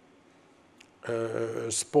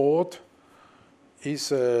sport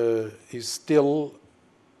is still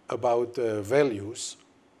about values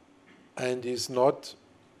and is not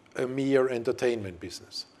a mere entertainment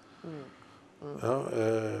business.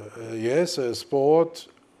 Yes, sport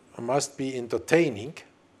must be entertaining,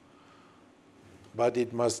 but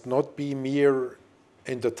it must not be mere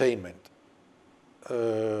entertainment.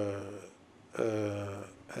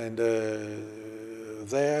 And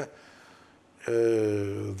there,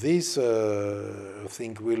 this I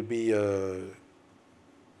think will be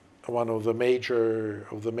one of the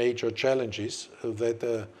major challenges.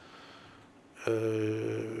 That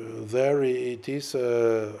there it is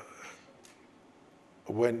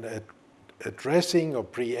when addressing or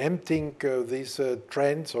preempting these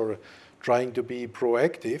trends or trying to be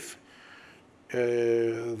proactive,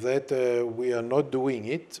 that we are not doing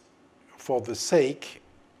it for the sake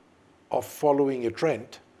of following a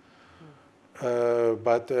trend,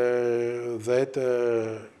 but that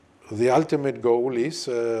the ultimate goal is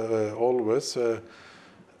always to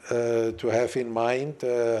have in mind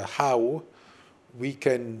how we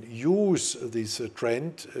can use this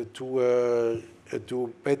trend to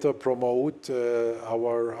better promote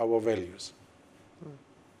our values.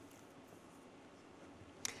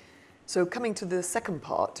 So coming to the second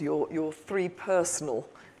part, your 3 personal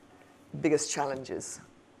biggest challenges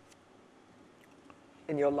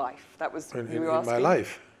in your life. That was in asking? my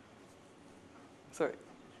life. Sorry.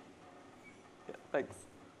 Yeah, thanks.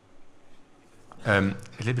 A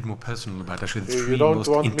little bit more personal about actually the 3 You don't most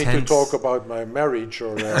want intense... me to talk about my marriage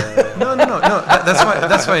or... No.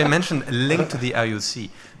 That's why I mentioned a link to the IOC,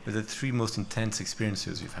 with the 3 most intense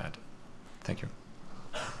experiences you've had. Thank you.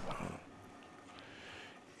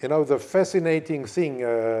 You know, the fascinating thing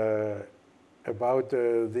about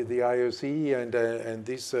the IOC and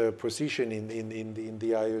this position in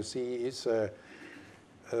the IOC is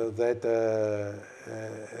that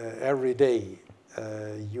every day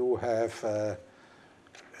you have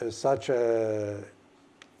such a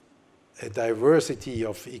diversity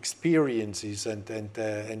of experiences and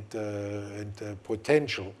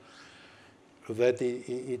potential that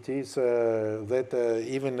it is that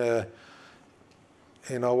even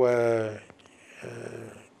you know,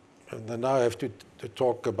 and now I have to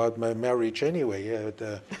talk about my marriage anyway.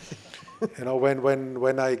 You know,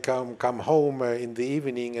 when I come home in the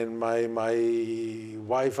evening and my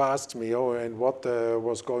wife asks me, oh, and what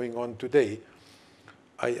was going on today,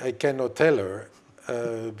 I cannot tell her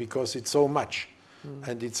because it's so much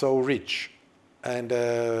and it's so rich, and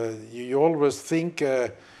you always think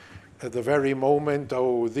at the very moment,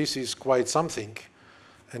 oh, this is quite something.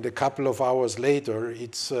 And a couple of hours later,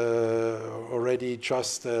 it's already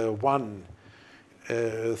just one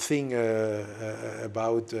thing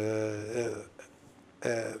about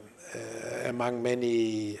among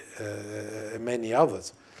many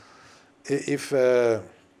others. If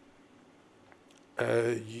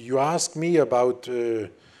you ask me about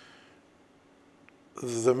the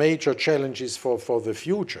major challenges for the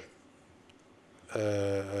future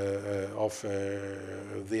of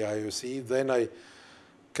the IOC, then I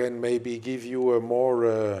can maybe give you a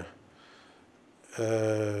more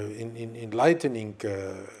enlightening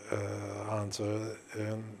answer,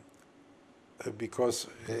 because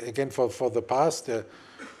again, for the past,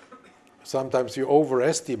 sometimes you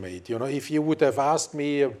overestimate. You know, if you would have asked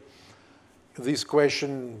me this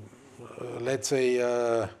question, let's say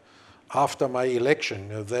after my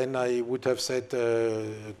election, then I would have said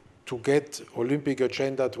to get Olympic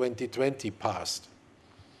Agenda 2020 passed.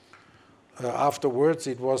 Afterwards,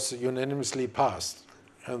 it was unanimously passed.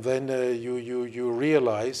 And then you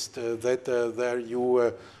realized that there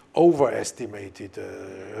you overestimated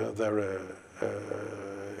their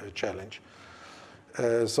challenge.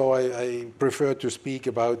 So I prefer to speak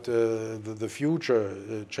about the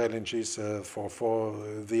future challenges for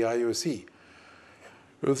the IOC.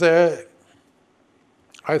 There,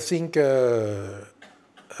 I think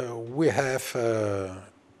we have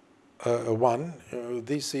one.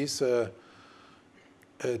 This is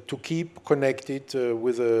to keep connected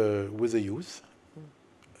with the youth.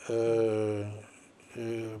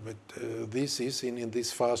 But this is, in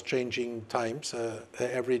these fast-changing times, an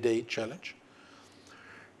everyday challenge.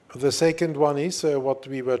 The second one is what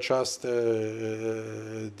we were just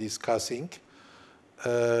discussing,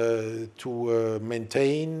 to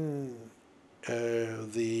maintain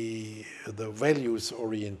the values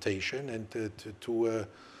orientation and to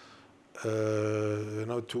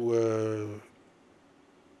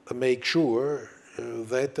make sure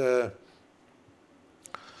that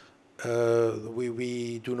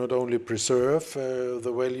we do not only preserve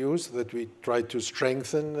the values, that we try to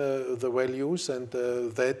strengthen the values, and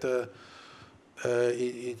that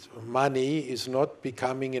money is not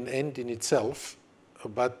becoming an end in itself,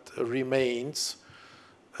 but remains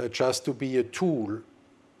just to be a tool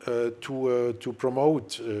to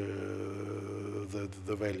promote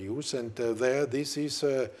the values. And there, this is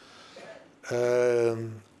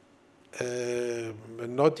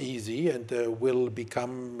not easy, and will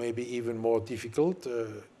become maybe even more difficult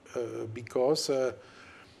because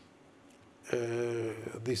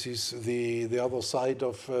this is the other side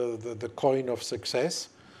of the coin of success.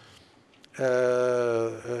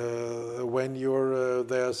 When you're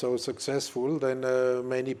there so successful, then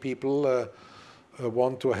many people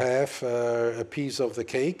want to have a piece of the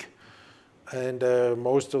cake. And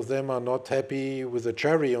most of them are not happy with the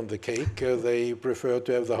cherry on the cake. They prefer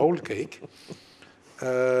to have the whole cake.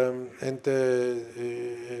 And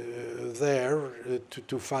there,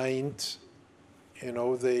 to find, you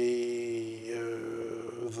know, the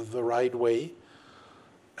right way,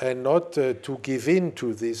 and not to give in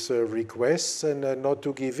to these requests, and not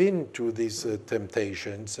to give in to these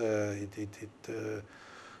temptations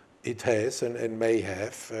it has and may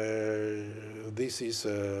have. This is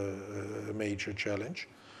a major challenge.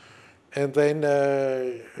 And then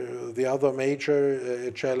the other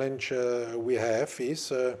major challenge we have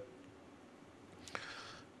is,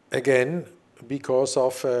 again, because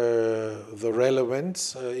of the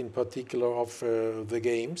relevance, in particular, of the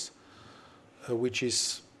games, which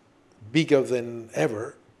is bigger than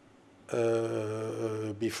ever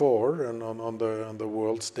before and on the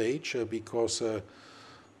world stage, because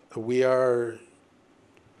we are,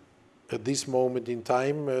 at this moment in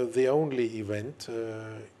time, the only event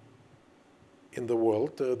in the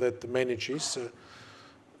world that manages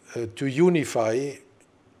to unify,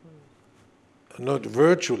 not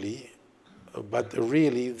virtually, but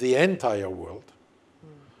really the entire world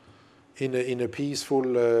in a peaceful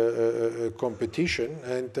competition.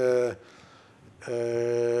 And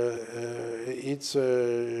it's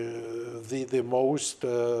the most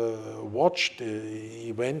watched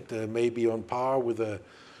event, maybe on par with the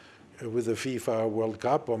FIFA World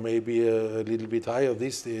Cup, or maybe a little bit higher.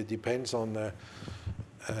 This depends on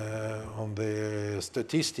the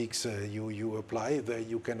statistics you apply.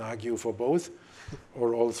 You can argue for both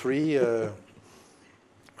or all three,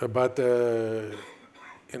 but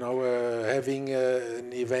you know, having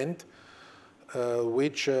an event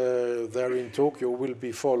which there in Tokyo will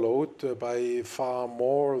be followed by far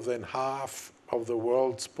more than half of the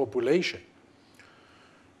world's population.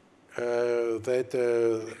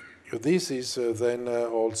 This is then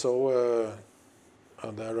also,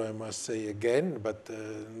 and there I must say again, but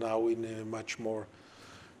now in a much more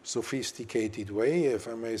sophisticated way, if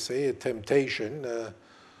I may say, a temptation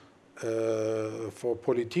for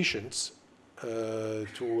politicians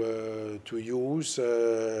to use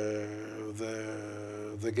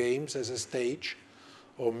the games as a stage,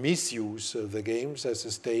 or misuse the games as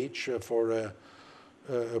a stage for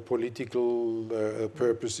political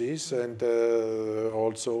purposes, and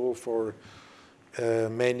also for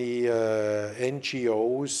many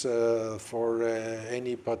NGOs for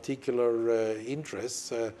any particular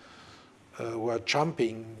interests who are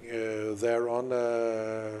jumping there on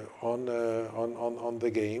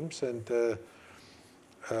the games, and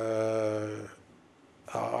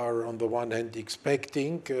are on the one hand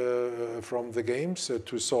expecting from the games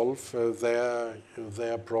to solve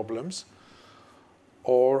their problems,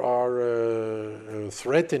 or are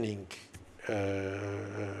threatening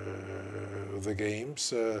the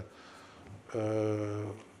games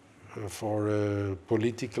for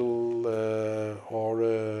political or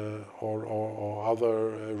other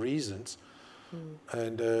reasons.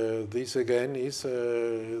 And this again is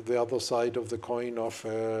the other side of the coin of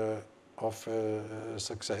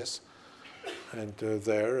success. And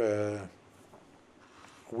there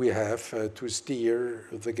we have to steer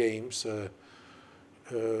the games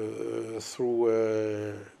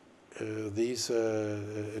through these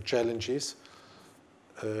challenges,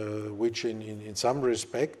 which in some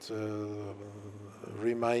respect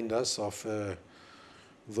remind us of the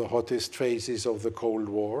hottest phases of the Cold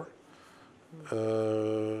War,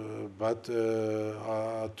 but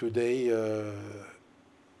today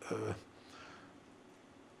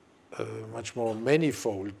much more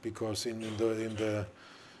manifold, because in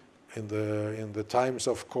the times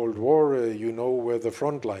of Cold War, you know where the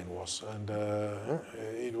front line was, and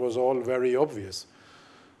it was all very obvious.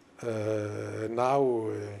 Now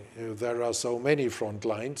there are so many front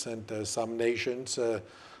lines, and some nations are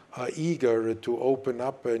eager to open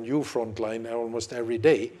up a new front line almost every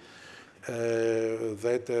day,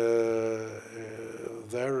 that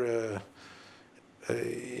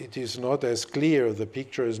it is not as clear, the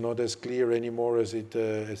picture is not as clear anymore as it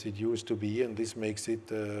used to be, and this makes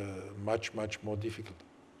it much more difficult.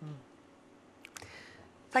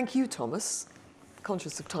 Thank you, Thomas.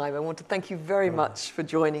 Conscious of time, I want to thank you very much for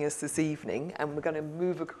joining us this evening, and we're going to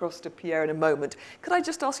move across to Pierre in a moment. Could I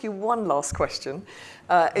just ask you one last question?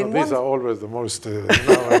 These are always the most, now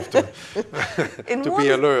I have to be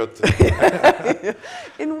alert.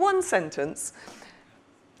 In one sentence,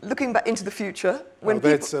 looking back into the future, when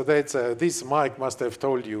this Mike must have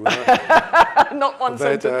told you. Not one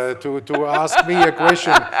sentence. To ask me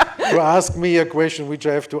a question which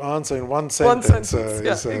I have to answer in one sentence. One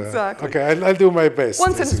sentence, exactly. Okay, I'll do my best.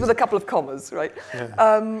 One sentence with a couple of commas, right?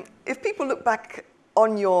 Yeah. If people look back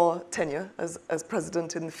on your tenure as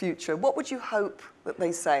president in the future, what would you hope that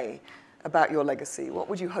they say about your legacy? What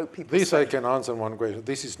would you hope people say? This I can answer in one question.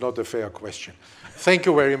 This is not a fair question. Thank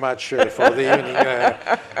you very much for the evening.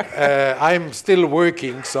 I'm still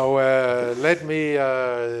working, so let me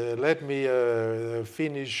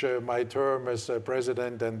finish my term as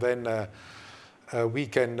president, and then we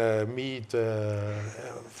can meet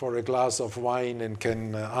for a glass of wine and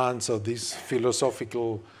can answer this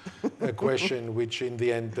philosophical question, which in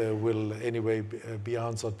the end will anyway be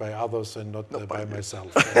answered by others and not by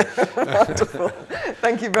myself. Wonderful.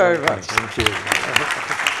 Thank you very much. Thank you.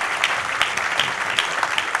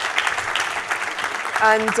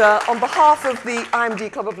 And on behalf of the IMD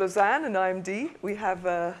Club of Lausanne and IMD, we have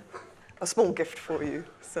a small gift for you.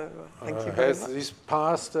 So thank you very much. Has this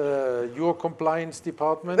passed your compliance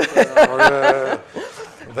department? Thank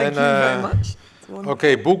you very much.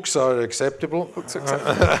 Okay, books are acceptable. Books are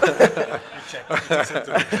acceptable.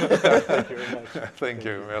 Thank you very much. Thank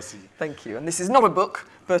you, merci. Thank you. And this is not a book,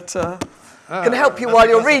 but can help you while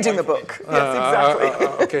you're reading the book. Yes, exactly.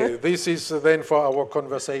 Okay, this is then for our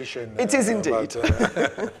conversation. It is indeed.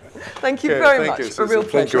 Thank you very much. You, a real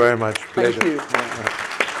pleasure. Thank you very much. Pleasure. Thank you.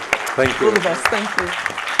 Thank you. All the best. Thank you.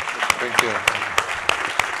 Thank you.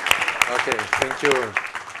 Okay, thank you.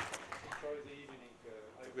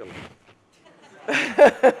 I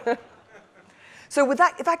will. So with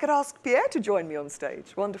that, if I could ask Pierre to join me on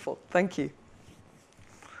stage. Wonderful. Thank you.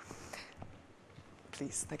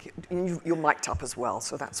 Please, thank you. You're mic'd up as well,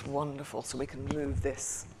 so that's wonderful. So we can move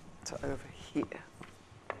this to over here.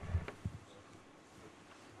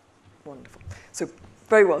 Wonderful. So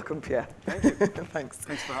very welcome, Pierre. Thank you. Thanks.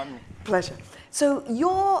 Thanks for having me. Pleasure. So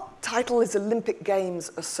your title is Olympic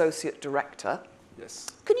Games Associate Director. Yes.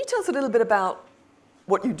 Can you tell us a little bit about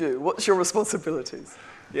what you do? What's your responsibilities?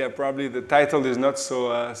 Yeah, probably the title is not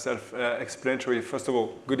so self-explanatory. First of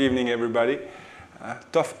all, good evening, everybody.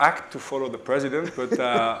 Tough act to follow the president, but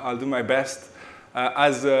I'll do my best.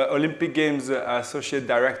 As Olympic Games Associate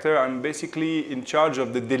Director, I'm basically in charge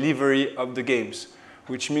of the delivery of the Games,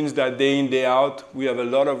 which means that day in, day out, we have a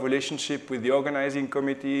lot of relationship with the organizing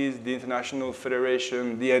committees, the International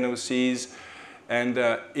Federation, the NOCs, and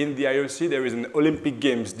in the IOC there is an Olympic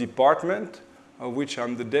Games department, of which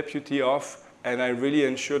I'm the deputy of, and I really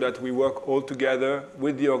ensure that we work all together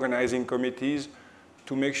with the organizing committees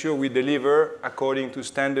to make sure we deliver according to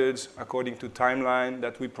standards, according to timeline,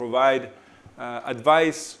 that we provide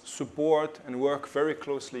advice, support, and work very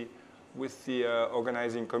closely with the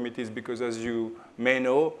organizing committees, because as you may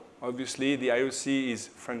know, obviously the IOC is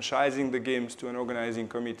franchising the Games to an organizing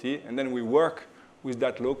committee, and then we work with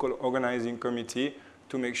that local organizing committee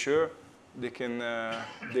to make sure they can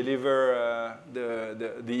deliver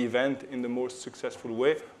the event in the most successful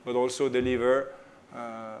way, but also deliver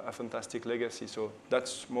a fantastic legacy. So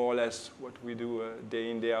that's more or less what we do day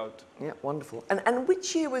in, day out. Yeah, wonderful. And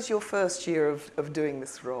which year was your first year of doing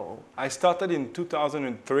this role? I started in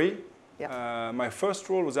 2003. Yeah. My first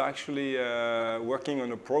role was actually working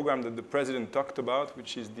on a program that the president talked about,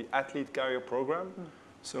 which is the Athlete Career Program.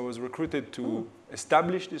 So I was recruited to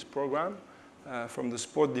establish this program from the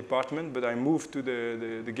sport department, but I moved to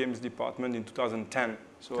the games department in 2010.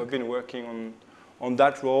 So I've been working on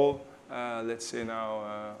that role, let's say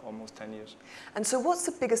now, almost 10 years. And so what's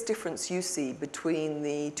the biggest difference you see between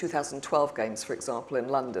the 2012 Games, for example, in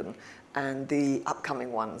London, and the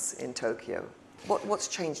upcoming ones in Tokyo? What's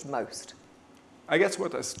changed most? I guess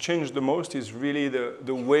what has changed the most is really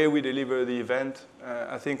the way we deliver the event.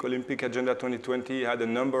 I think Olympic Agenda 2020 had a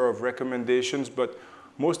number of recommendations, but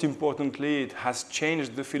most importantly, it has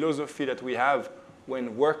changed the philosophy that we have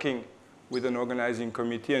when working with an organizing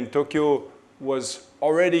committee. And Tokyo was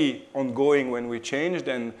already ongoing when we changed,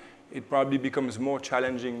 and it probably becomes more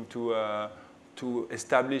challenging to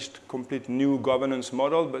establish a complete new governance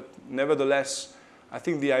model. But nevertheless, I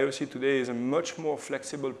think the IOC today is a much more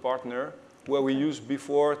flexible partner, where we used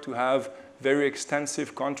before to have very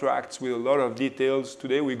extensive contracts with a lot of details.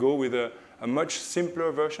 Today we go with a much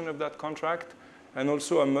simpler version of that contract, and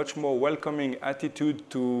also a much more welcoming attitude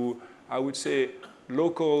to, I would say,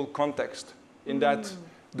 local context, in that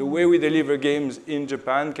the way we deliver games in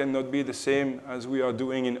Japan cannot be the same as we are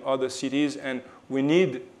doing in other cities, and we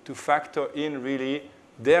need to factor in really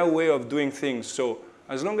their way of doing things. So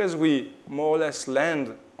as long as we more or less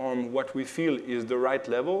land on what we feel is the right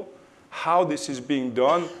level, how this is being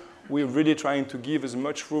done, we're really trying to give as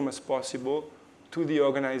much room as possible to the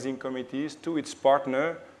organizing committees, to its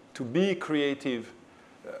partner, to be creative.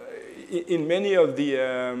 In many of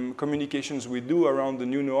the communications we do around the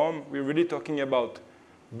new norm, we're really talking about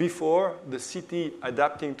before the city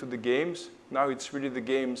adapting to the games, now it's really the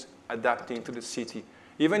games adapting to the city.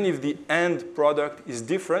 Even if the end product is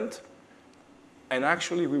different, and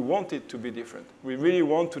actually we want it to be different. We really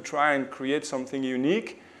want to try and create something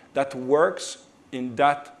unique that works in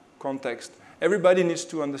that context. Everybody needs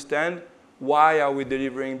to understand, why are we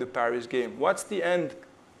delivering the Paris game? What's the end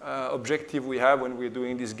objective we have when we're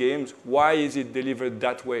doing these games? Why is it delivered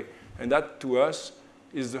that way? And that, to us,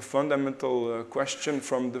 is the fundamental question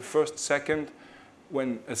from the first second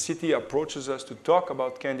when a city approaches us to talk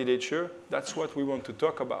about candidature. That's what we want to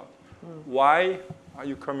talk about. Why are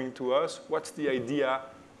you coming to us? What's the idea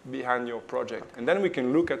behind your project? And then we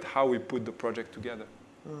can look at how we put the project together.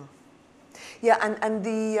 Yeah, and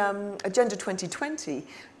the Agenda 2020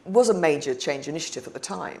 was a major change initiative at the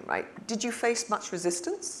time, right? Did you face much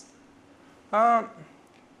resistance? I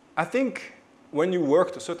think when you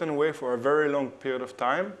worked a certain way for a very long period of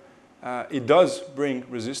time, it does bring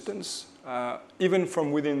resistance, even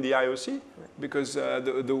from within the IOC, because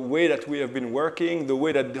the way that we have been working, the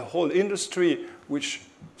way that the whole industry, which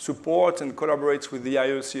supports and collaborates with the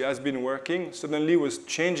IOC, has been working, suddenly was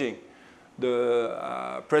changing.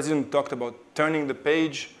 The president talked about turning the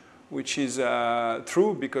page, which is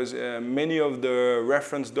true, because many of the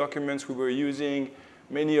reference documents we were using,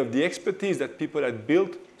 many of the expertise that people had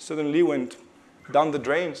built suddenly went down the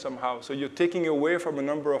drain somehow. So you're taking away from a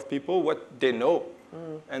number of people what they know.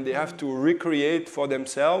 And they have to recreate for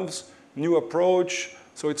themselves, new approach.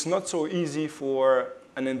 So it's not so easy for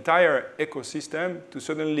an entire ecosystem to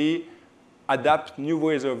suddenly adapt new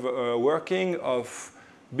ways of working, of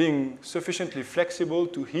being sufficiently flexible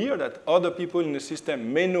to hear that other people in the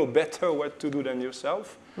system may know better what to do than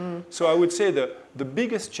yourself. So I would say the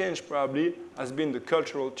biggest change probably has been the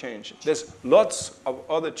cultural change. There's lots of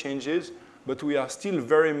other changes, but we are still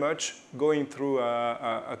very much going through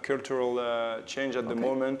a cultural change at the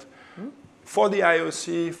moment. For the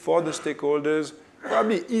IOC, for the stakeholders,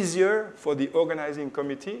 probably easier for the organizing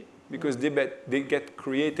committee, because they get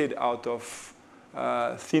created out of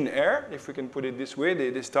thin air, if we can put it this way.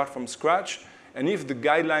 They start from scratch. And if the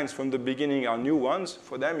guidelines from the beginning are new ones,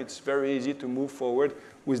 for them it's very easy to move forward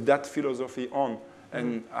with that philosophy on.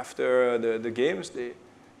 And after the games, they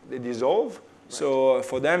dissolve. Right. So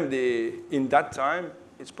for them, in that time,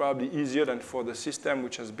 it's probably easier than for the system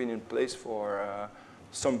which has been in place for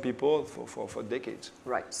some people for decades.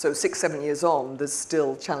 Right, so 6, 7 years on, there's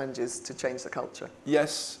still challenges to change the culture.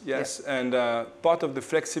 Yes. Yeah. And part of the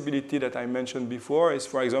flexibility that I mentioned before is,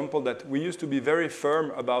 for example, that we used to be very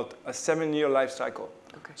firm about a 7-year life cycle.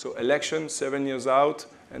 Okay. So election, 7 years out,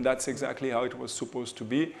 and that's exactly how it was supposed to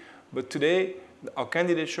be. But today, our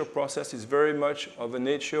candidature process is very much of a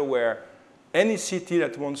nature where any city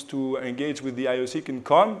that wants to engage with the IOC can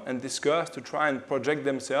come and discuss to try and project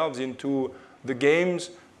themselves into the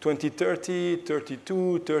games 2030,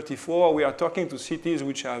 32, 34. We are talking to cities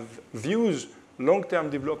which have views, long-term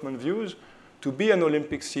development views, to be an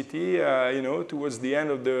Olympic city, towards the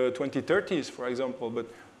end of the 2030s, for example. But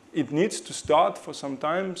it needs to start for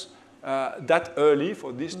sometimes that early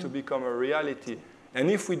for this to become a reality.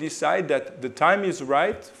 And if we decide that the time is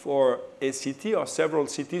right for a city or several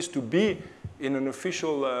cities to be in an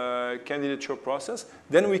official candidature process,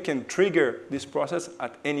 then we can trigger this process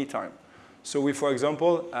at any time. So we, for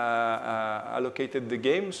example, allocated the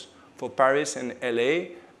games for Paris and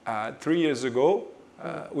LA 3 years ago,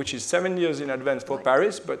 which is 7 years in advance for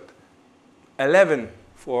Paris, but 11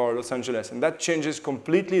 for Los Angeles. And that changes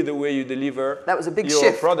completely the way you deliver that was a big your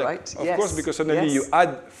shift, product. Right? Of course, because suddenly you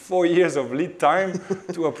add 4 years of lead time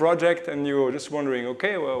to a project and you're just wondering,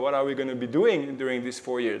 okay, well, what are we going to be doing during these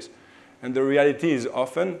 4 years? And the reality is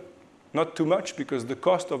often not too much, because the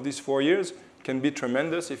cost of these 4 years can be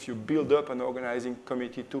tremendous if you build up an organizing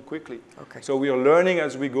committee too quickly. Okay. So we are learning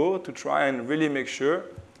as we go to try and really make sure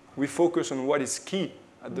we focus on what is key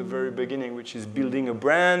at the very beginning, which is building a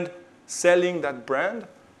brand, selling that brand,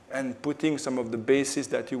 and putting some of the bases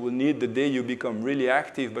that you will need the day you become really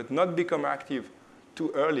active, but not become active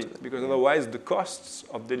too early, because otherwise the costs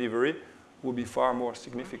of delivery will be far more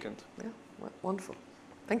significant. Yeah, well, wonderful.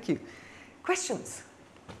 Thank you. Questions?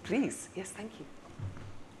 Please. Yes, thank you.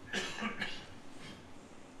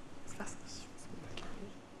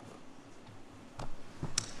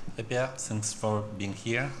 Hey Pierre, thanks for being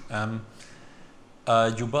here.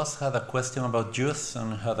 You both had a question about youth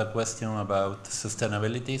and had a question about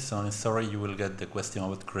sustainability, so I'm sorry you will get the question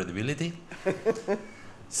about credibility.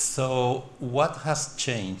 So what has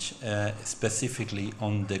changed specifically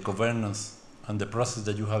on the governance and the process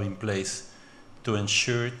that you have in place to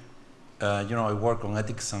ensure, I work on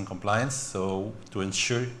ethics and compliance, so to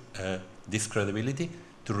ensure this credibility,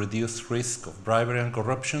 to reduce risk of bribery and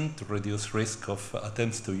corruption, to reduce risk of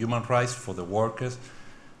attempts to human rights for the workers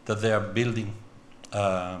that they are building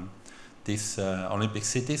these Olympic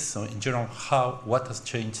cities. So in general, what has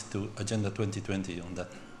changed to Agenda 2020 on that?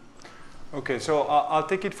 Okay, so I'll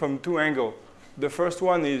take it from two angles. The first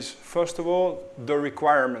one is, first of all, the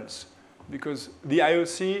requirements. Because the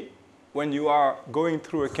IOC, when you are going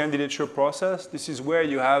through a candidature process, this is where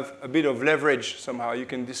you have a bit of leverage somehow. You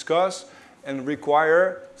can discuss and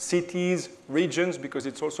require cities, regions, because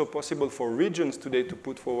it's also possible for regions today to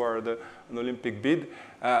put forward an Olympic bid.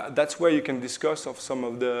 That's where you can discuss of some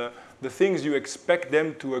of the things you expect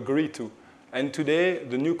them to agree to. And today,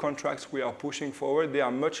 the new contracts we are pushing forward, they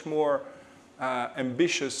are much more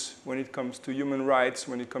ambitious when it comes to human rights,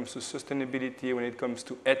 when it comes to sustainability, when it comes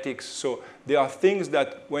to ethics. So there are things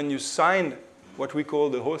that when you sign what we call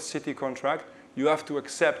the host city contract, you have to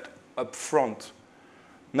accept up front.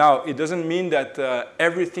 Now, it doesn't mean that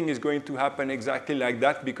everything is going to happen exactly like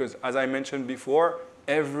that, because as I mentioned before,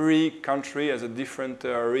 every country has a different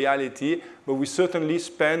reality, but we certainly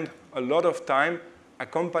spend a lot of time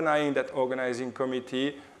accompanying that organizing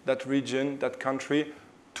committee, that region, that country,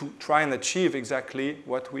 to try and achieve exactly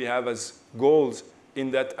what we have as goals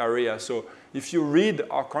in that area. So if you read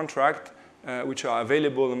our contract, which are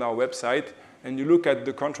available on our website, and you look at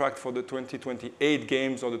the contract for the 2028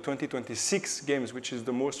 games or the 2026 games, which is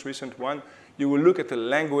the most recent one, you will look at the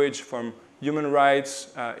language from human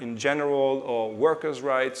rights in general, or workers'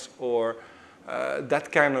 rights, or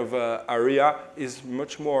that kind of area is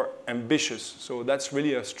much more ambitious. So that's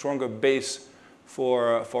really a stronger base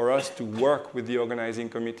for us to work with the organizing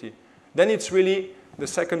committee. Then it's really, the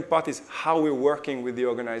second part is how we're working with the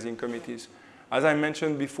organizing committees. As I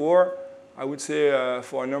mentioned before, I would say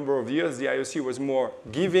for a number of years, the IOC was more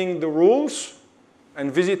giving the rules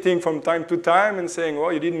and visiting from time to time and saying,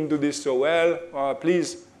 well, you didn't do this so well,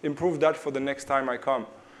 please improve that for the next time I come.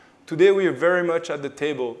 Today, we are very much at the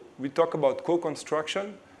table. We talk about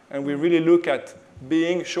co-construction, and we really look at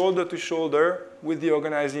being shoulder to shoulder with the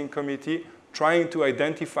organizing committee trying to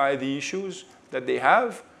identify the issues that they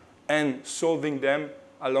have and solving them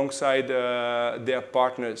alongside their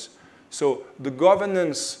partners. So the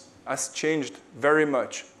governance has changed very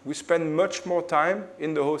much. We spend much more time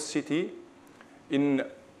in the host city. In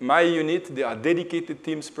my unit, there are dedicated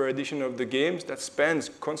teams per edition of the games that spends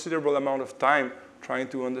considerable amount of time trying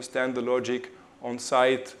to understand the logic on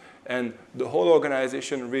site, and the whole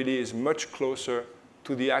organization really is much closer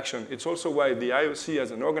to the action. It's also why the IOC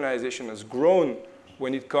as an organization has grown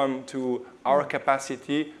when it comes to our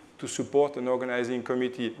capacity to support an organizing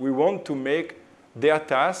committee. We want to make their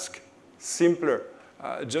task simpler.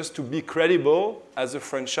 Just to be credible as a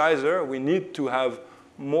franchisor, we need to have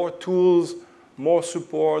more tools, more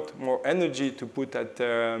support, more energy to put at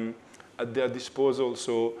their disposal.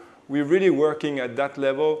 So we're really working at that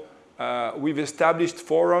level. We've established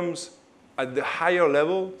forums at the higher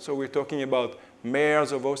level. So we're talking about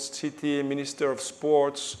mayors of host city, minister of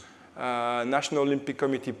sports, National Olympic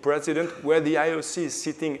Committee president, where the IOC is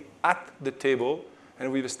sitting at the table.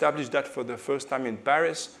 And we've established that for the first time in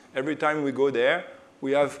Paris. Every time we go there,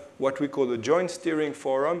 we have what we call a joint steering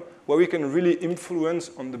forum, where we can really influence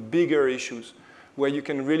on the bigger issues, where you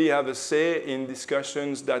can really have a say in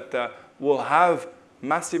discussions that will have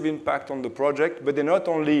massive impact on the project. But they're not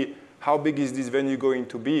only how big is this venue going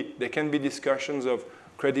to be, there can be discussions of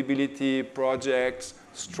credibility, projects,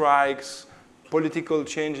 strikes, political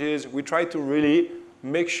changes. We try to really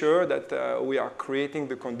make sure that we are creating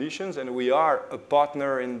the conditions and we are a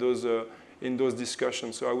partner in those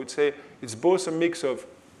discussions. So I would say it's both a mix of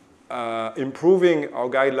improving our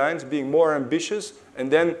guidelines, being more ambitious, and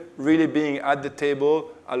then really being at the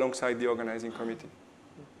table alongside the organizing committee.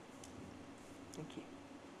 Thank you.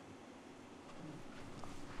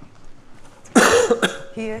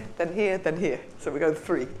 Here, then here, then here. So we go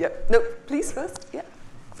 3. Yep. No, please first. Yeah.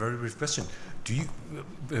 Very brief question. Do you,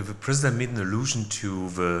 the president made an allusion to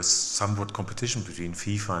the somewhat competition between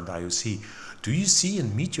FIFA and IOC. Do you see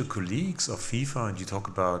and meet your colleagues of FIFA and you talk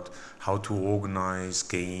about how to organize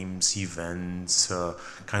games, events,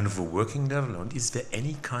 kind of a working level? And is there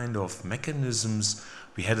any kind of mechanisms?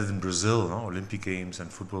 We had it in Brazil, no? Olympic Games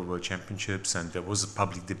and Football World Championships, and there was a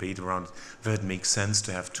public debate around whether it makes sense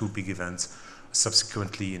to have 2 big events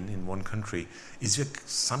subsequently in one country. Is there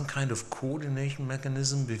some kind of coordination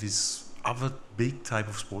mechanism with these other big type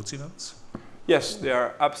of sports events? Yes,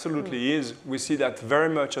 there absolutely is. We see that very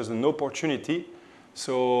much as an opportunity.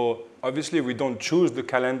 So obviously we don't choose the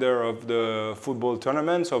calendar of the football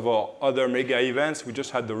tournaments, of our other mega events. We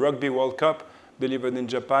just had the Rugby World Cup delivered in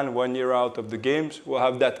Japan 1 year out of the games. We'll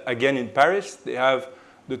have that again in Paris. They have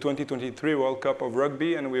the 2023 World Cup of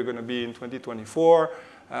Rugby, and we're going to be in 2024.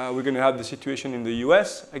 We're going to have the situation in the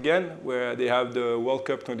US again, where they have the World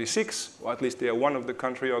Cup 26, or at least they are one of the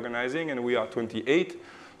country organizing, and we are 28.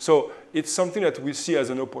 So it's something that we see as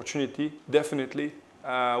an opportunity, definitely.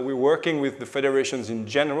 We're working with the federations in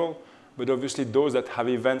general, but obviously those that have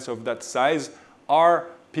events of that size are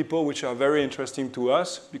people which are very interesting to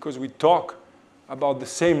us because we talk about the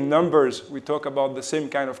same numbers, we talk about the same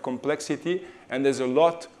kind of complexity, and there's a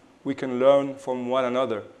lot we can learn from one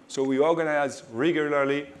another. So we organize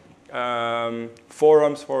regularly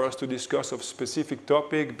forums for us to discuss of specific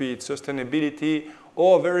topic, be it sustainability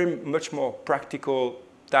or very much more practical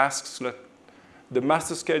tasks. Like the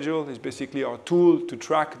master schedule is basically our tool to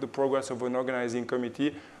track the progress of an organizing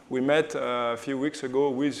committee. We met a few weeks ago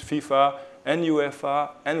with FIFA and UEFA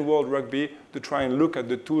and World Rugby to try and look at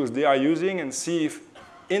the tools they are using and see if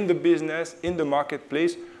in the business, in the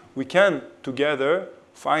marketplace, we can together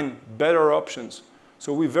find better options.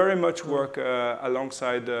 So we very much work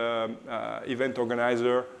alongside event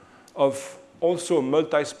organizer of also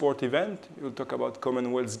multi-sport event. You'll talk about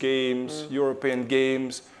Commonwealth Games, European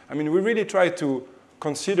Games. I mean, we really try to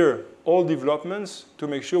consider all developments to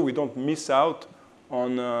make sure we don't miss out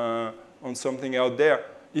on something out there.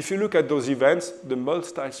 If you look at those events, the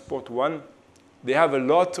multi-sport one, they have a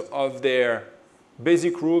lot of their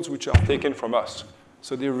basic rules which are taken from us.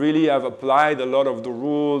 So they really have applied a lot of the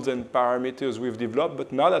rules and parameters we've developed.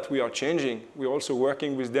 But now that we are changing, we're also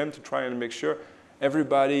working with them to try and make sure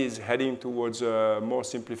everybody is heading towards more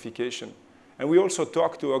simplification. And we also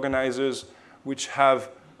talk to organizers which have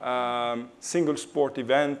single sport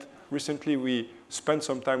event. Recently, we spent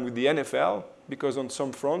some time with the NFL because on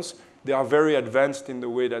some fronts, they are very advanced in the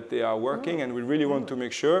way that they are working. And we really want to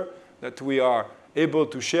make sure that we are able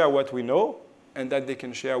to share what we know and that they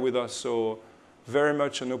can share with us. So very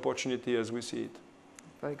much an opportunity as we see it.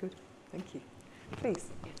 Very good. Thank you. Please.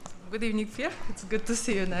 Good evening, Pierre. It's good to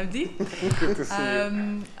see you, Navdi. Good to see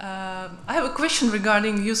you. I have a question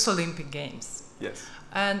regarding Youth Olympic Games. Yes.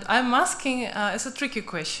 And I'm asking, it's a tricky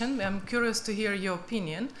question. I'm curious to hear your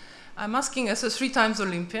opinion. I'm asking as a 3 times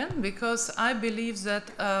Olympian because I believe that,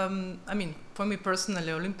 I mean, for me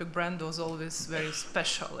personally, Olympic brand was always very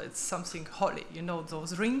special. It's something holy, you know,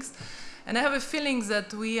 those rings. And I have a feeling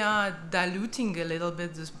that we are diluting a little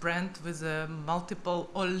bit this brand with multiple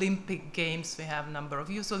Olympic games. We have a number of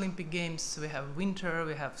youth Olympic games. We have winter,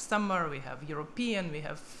 we have summer, we have European, we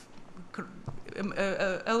have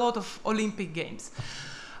a lot of Olympic games.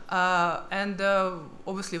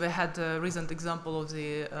 Obviously we had a recent example of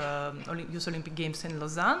the Youth Olympic Games in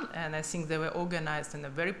Lausanne, and I think they were organized in a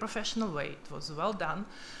very professional way. It was well done.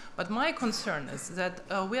 But my concern is that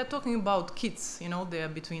we are talking about kids, you know, they're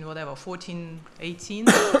between whatever, 14, 18,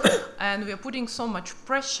 and we are putting so much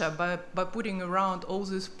pressure by putting around all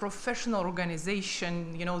this professional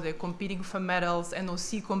organization, you know, they're competing for medals,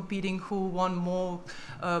 NOC competing who won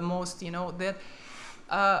most, you know, that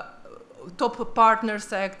top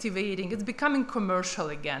partners are activating. It's becoming commercial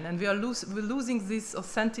again, and we're losing this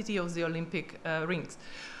authenticity of the Olympic rings.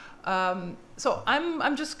 So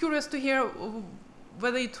I'm just curious to hear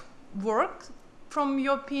whether it worked from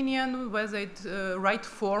your opinion, whether it's right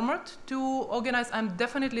format to organize. I'm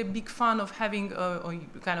definitely a big fan of having a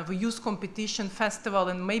kind of a youth competition festival,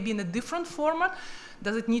 and maybe in a different format.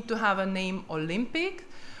 Does it need to have a name Olympic?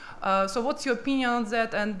 So what's your opinion on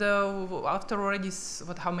that? And after already,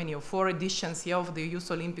 how many, 4 editions here of the Youth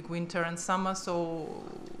Olympic Winter and Summer, so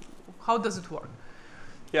how does it work?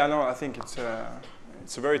 Yeah, no, I think it's a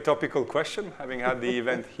very topical question, having had the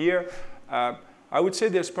event here. I would say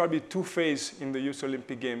there's probably 2 phases in the Youth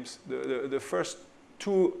Olympic Games. The first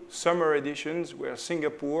 2 summer editions were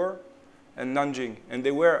Singapore and Nanjing, and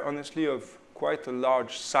they were honestly of quite a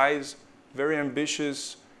large size, very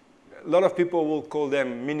ambitious. A lot of people will call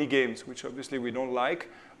them mini games, which obviously we don't like,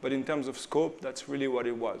 but in terms of scope, that's really what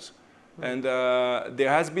it was. And there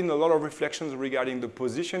has been a lot of reflections regarding the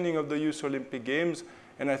positioning of the Youth Olympic Games,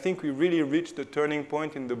 and I think we really reached the turning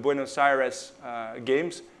point in the Buenos Aires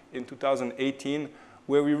Games in 2018,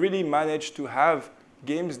 where we really managed to have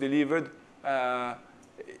games delivered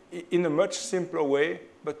in a much simpler way,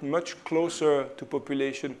 but much closer to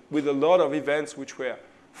population, with a lot of events which were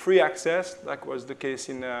free access, like was the case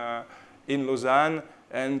in Lausanne,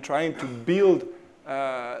 and trying to build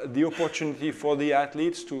the opportunity for the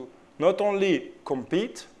athletes to not only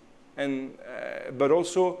compete, but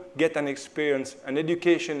also get an experience, an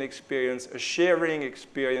education experience, a sharing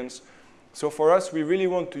experience. So for us, we really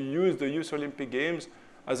want to use the Youth Olympic Games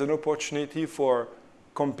as an opportunity for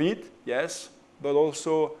compete, yes, but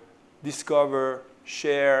also discover,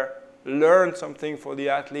 share, learn something for the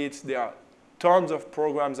athletes. There are tons of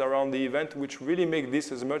programs around the event which really make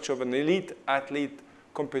this as much of an elite athlete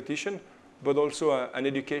competition, but also an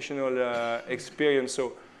educational experience.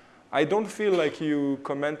 So I don't feel like you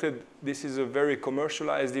commented this is a very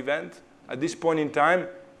commercialized event. At this point in time,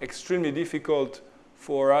 extremely difficult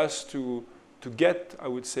for us to get, I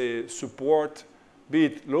would say, support, be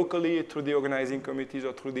it locally through the organizing committees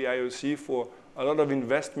or through the IOC, for a lot of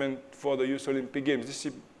investment for the Youth Olympic Games.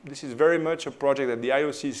 This is very much a project that the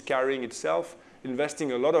IOC is carrying itself,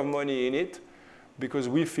 investing a lot of money in it, because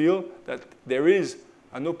we feel that there is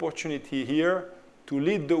an opportunity here to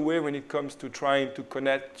lead the way when it comes to trying to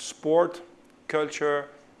connect sport, culture,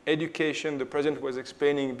 education. The President was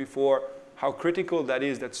explaining before how critical that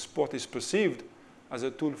is, that sport is perceived as a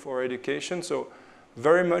tool for education. So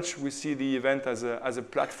very much we see the event as a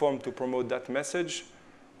platform to promote that message.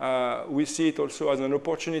 We see it also as an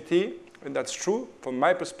opportunity, and that's true from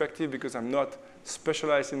my perspective, because I'm not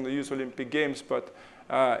specialized in the Youth Olympic Games, but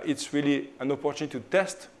it's really an opportunity to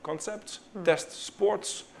test concepts, test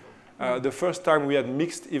sports. The first time we had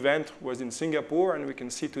mixed event was in Singapore, and we can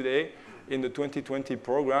see today in the 2020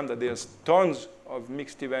 program that there's tons of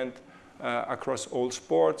mixed event across all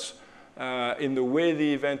sports. In the way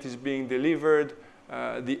the event is being delivered,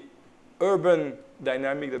 the urban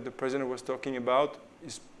dynamic that the President was talking about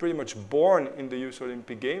is pretty much born in the Youth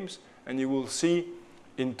Olympic Games, and you will see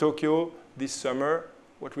in Tokyo this summer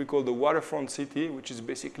what we call the waterfront city, which is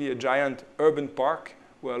basically a giant urban park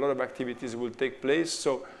where a lot of activities will take place.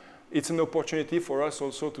 So it's an opportunity for us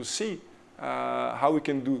also to see how we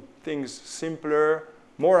can do things simpler,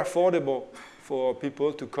 more affordable for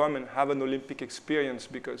people to come and have an Olympic experience,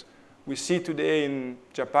 because we see today in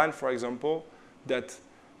Japan, for example, that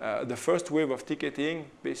the first wave of ticketing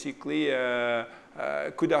basically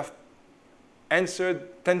could have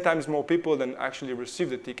answered 10 times more people than actually received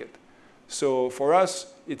the ticket. So for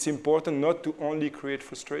us, it's important not to only create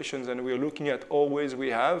frustrations, and we're looking at all ways we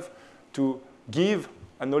have to give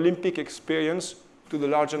an Olympic experience to the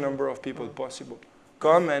larger number of people possible.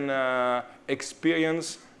 come and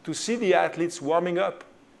experience, to see the athletes warming up.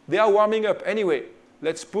 They are warming up anyway.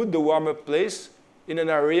 Let's put the warm-up place in an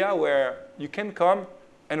area where you can come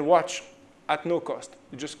and watch at no cost.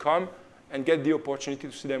 You just come and get the opportunity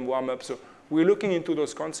to see them warm up. So we're looking into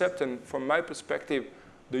those concepts, and from my perspective,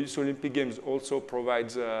 the Youth Olympic Games also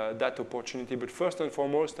provides that opportunity. But first and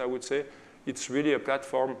foremost, I would say it's really a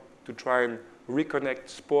platform to try and reconnect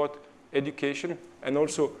sport, education, and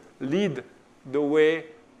also lead the way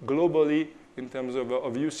globally in terms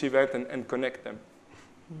of youth events and connect them.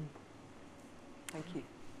 Thank you.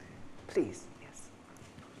 Please, yes.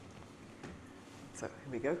 So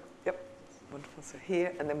here we go. Yep, wonderful. So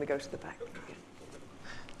here, and then we go to the back.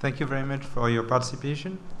 Thank you very much for your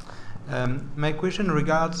participation. My question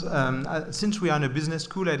regards, since we are in a business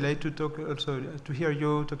school, I'd like to talk also to hear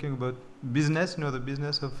you talking about business, the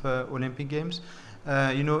business of Olympic Games.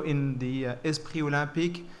 In the Esprit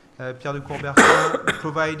Olympique, Pierre de Coubertin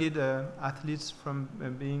provided athletes from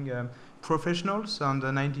being professionals, and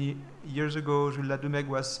 90 years ago, Jules Ladumec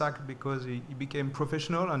was sacked because he became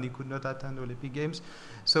professional and he could not attend Olympic Games.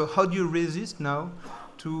 So how do you resist now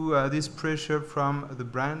to this pressure from the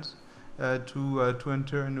brands to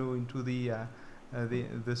enter into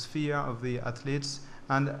the sphere of the athletes,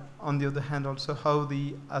 and on the other hand also how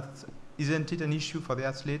isn't it an issue for the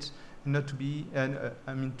athletes not to be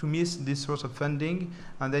to miss this sort of funding,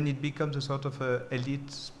 and then it becomes a sort of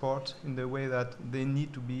elite sport in the way that they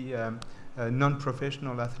need to be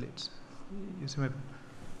non-professional athletes? You see my point?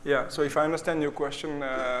 Yeah, so if I understand your question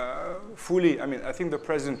fully, I think the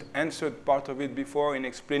President answered part of it before in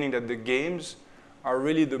explaining that the Games are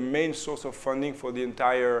really the main source of funding for the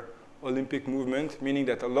entire Olympic movement, meaning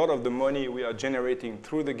that a lot of the money we are generating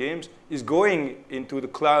through the Games is going into the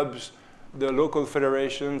clubs, the local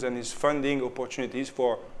federations, and is funding opportunities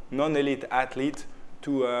for non-elite athletes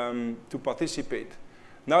to participate.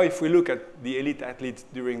 Now, if we look at the elite athletes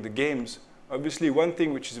during the Games, obviously one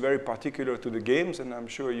thing which is very particular to the Games, and I'm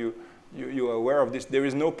sure you are aware of this, there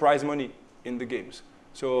is no prize money in the Games.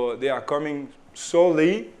 So they are coming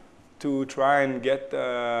solely to try and get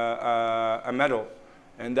a medal.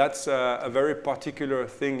 And that's a very particular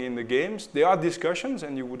thing in the Games. There are discussions,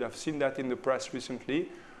 and you would have seen that in the press recently,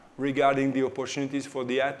 regarding the opportunities for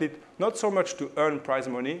the athlete, not so much to earn prize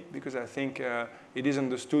money, because I think it is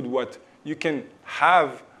understood what you can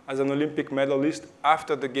have as an Olympic medalist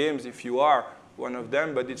after the Games if you are one of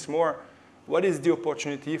them, but it's more, what is the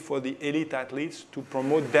opportunity for the elite athletes to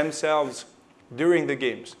promote themselves during the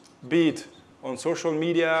Games, be it on social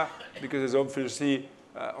media, because there's obviously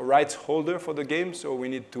a rights holder for the Games, so we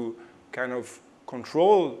need to kind of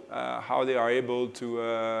control how they are able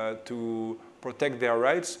to protect their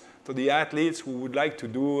rights. So the athletes who would like to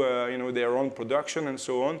do their own production and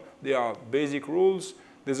so on, there are basic rules.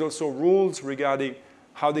 There's also rules regarding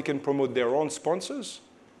how they can promote their own sponsors.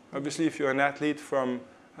 Obviously, if you're an athlete from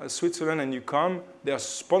Switzerland and you come, there are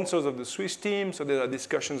sponsors of the Swiss team, so there are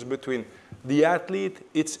discussions between the athlete,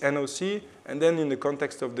 its NOC, and then in the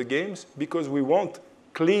context of the Games, because we want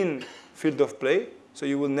clean field of play, so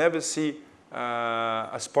you will never see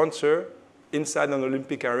a sponsor inside an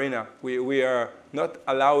Olympic arena. We are not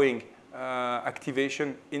allowing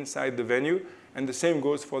activation inside the venue, and the same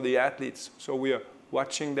goes for the athletes. So we are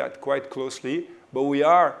watching that quite closely, but we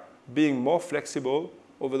are being more flexible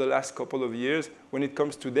over the last couple of years when it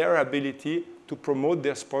comes to their ability to promote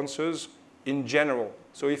their sponsors in general.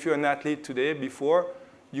 So if you're an athlete today, before,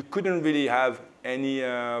 you couldn't really have any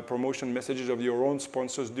promotion messages of your own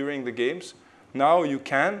sponsors during the Games. Now you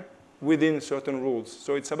can, within certain rules.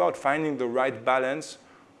 So it's about finding the right balance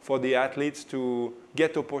for the athletes to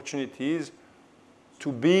get opportunities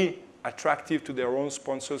to be attractive to their own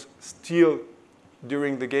sponsors still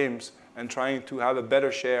during the Games, and trying to have a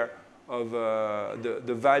better share of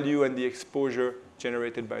the value and the exposure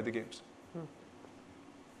generated by the Games.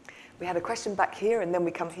 We had a question back here, and then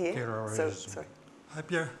we come here. Terrorism. Hi,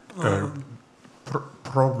 Pierre.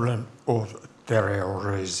 Problem of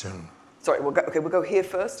terrorism. Sorry, we'll go here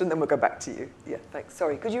first, and then we'll go back to you. Yeah, thanks.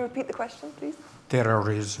 Sorry, could you repeat the question, please?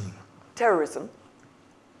 Terrorism. Terrorism.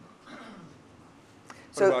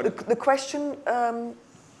 So the question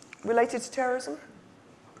related to terrorism?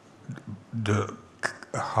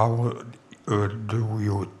 How do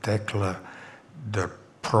you tackle the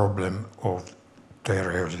problem of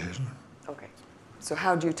terrorism? Okay. So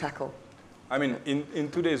how do you tackle? I mean, in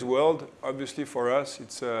today's world, obviously for us,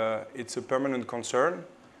 it's a permanent concern.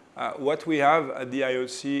 What we have at the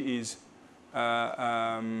IOC is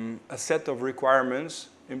a set of requirements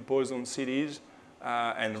imposed on cities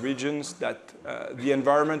and regions that the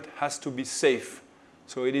environment has to be safe.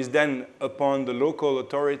 So it is then upon the local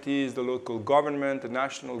authorities, the local government, the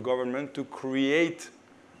national government to create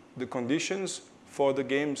the conditions for the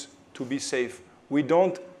games to be safe. We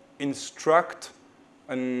don't instruct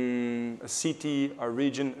a city, a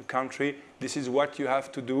region, a country, this is what you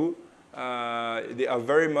have to do. They are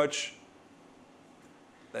very much,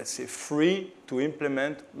 let's say, free to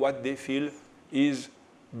implement what they feel is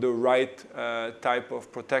the right type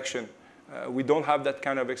of protection. We don't have that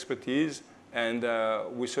kind of expertise, and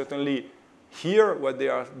we certainly hear what they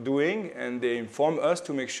are doing, and they inform us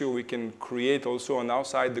to make sure we can create also on our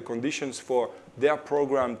side the conditions for their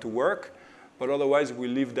program to work. But otherwise, we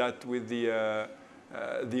leave that with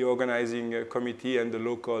the organizing committee and the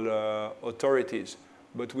local authorities.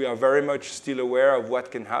 But we are very much still aware of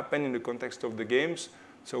what can happen in the context of the games.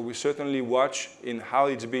 So we certainly watch in how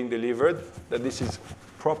it's being delivered, that this is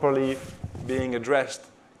properly being addressed.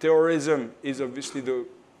 Terrorism is obviously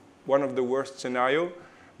one of the worst scenarios.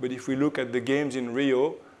 But if we look at the games in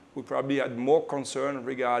Rio, we probably had more concern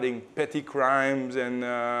regarding petty crimes and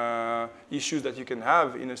issues that you can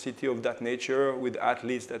have in a city of that nature with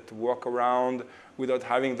athletes that walk around without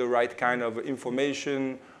having the right kind of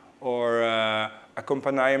information or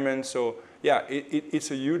accompaniment. So yeah,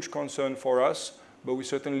 it's a huge concern for us, but we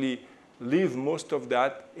certainly leave most of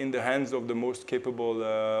that in the hands of the most capable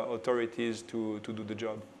authorities to do the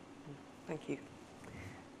job. Thank you.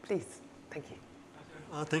 Please, thank you.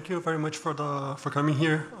 Thank you very much for coming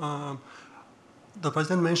here. The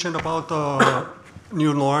President mentioned about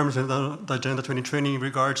new norms in the Agenda 2020 in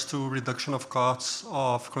regards to reduction of costs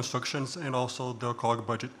of constructions and also the COG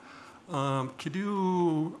budget. Could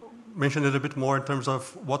you mention a little bit more in terms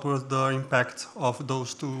of what was the impact of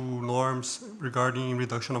those two norms regarding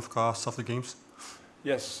reduction of costs of the games?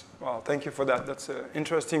 Yes, well, thank you for that. That's an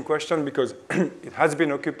interesting question because it has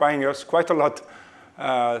been occupying us quite a lot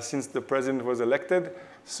since the president was elected.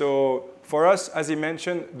 So for us, as he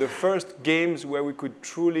mentioned, the first games where we could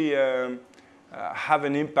truly have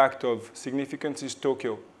an impact of significance is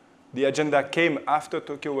Tokyo. The agenda came after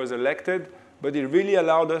Tokyo was elected, but it really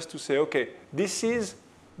allowed us to say, okay, this is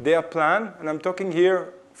their plan, and I'm talking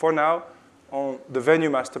here for now on the venue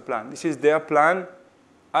master plan. This is their plan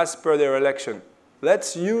as per their election.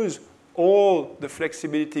 Let's use all the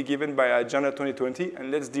flexibility given by Agenda 2020 and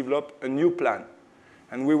let's develop a new plan.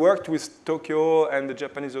 And we worked with Tokyo and the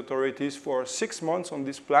Japanese authorities for 6 months on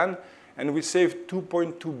this plan, and we saved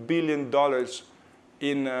 $2.2 billion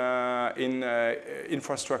in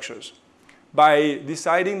infrastructures by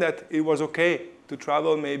deciding that it was okay to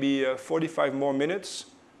travel maybe 45 more minutes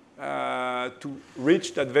to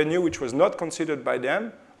reach that venue, which was not considered by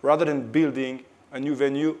them, rather than building a new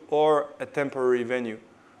venue or a temporary venue.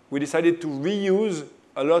 We decided to reuse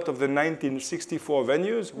a lot of the 1964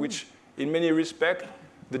 venues, which in many respects,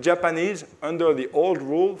 the Japanese, under the old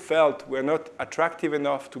rule, felt were not attractive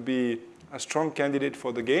enough to be a strong candidate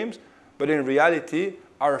for the games, but in reality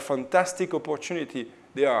are a fantastic opportunity.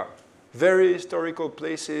 They are very historical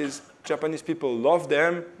places. Japanese people love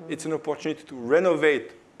them. It's an opportunity to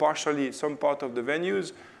renovate partially some part of the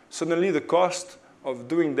venues. Suddenly the cost of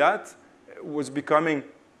doing that was becoming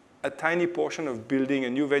a tiny portion of building a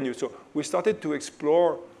new venue. So we started to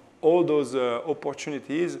explore all those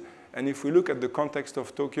opportunities. And if we look at the context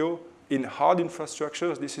of Tokyo, in hard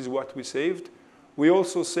infrastructures, this is what we saved. We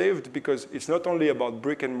also saved because it's not only about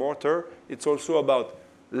brick and mortar, it's also about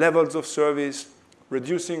levels of service,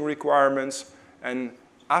 reducing requirements. And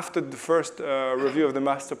after the first review of the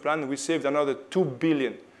master plan, we saved another $2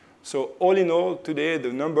 billion. So all in all, today,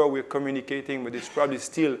 the number we're communicating, but it's probably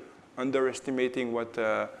still underestimating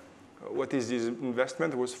what is this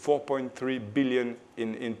investment, was $4.3 billion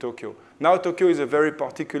in Tokyo. Now Tokyo is a very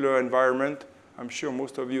particular environment. I'm sure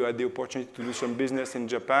most of you had the opportunity to do some business in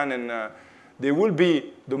Japan, and they will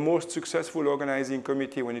be the most successful organizing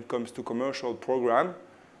committee when it comes to commercial program,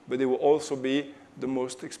 but they will also be the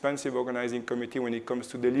most expensive organizing committee when it comes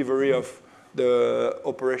to delivery of the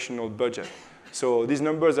operational budget. So these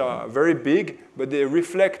numbers are very big, but they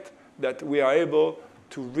reflect that we are able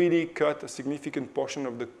to really cut a significant portion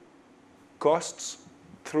of the costs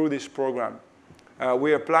through this program.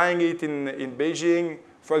 We're applying it in Beijing.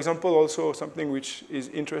 For example, also something which is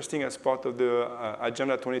interesting as part of the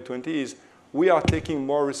Agenda 2020 is we are taking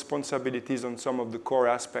more responsibilities on some of the core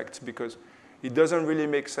aspects because it doesn't really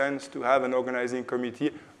make sense to have an organizing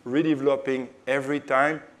committee redeveloping every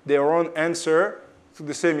time their own answer to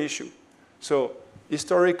the same issue. So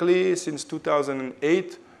historically, since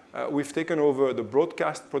 2008, we've taken over the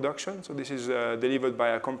broadcast production. So this is delivered by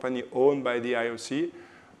a company owned by the IOC.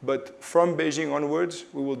 But from Beijing onwards,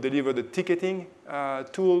 we will deliver the ticketing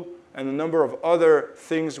tool, and a number of other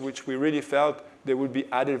things which we really felt there would be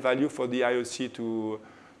added value for the IOC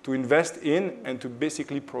to invest in and to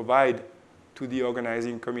basically provide to the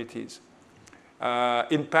organizing committees.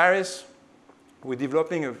 In Paris, we're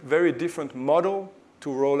developing a very different model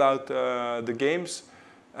to roll out the games.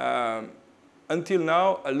 Until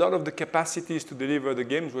now, a lot of the capacities to deliver the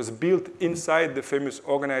games was built inside the famous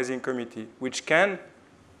organizing committee, which can,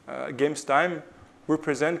 games time,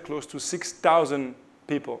 represent close to 6,000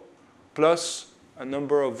 people, plus a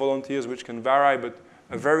number of volunteers which can vary, but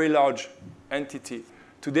a very large entity.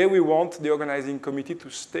 Today, we want the organizing committee to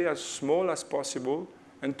stay as small as possible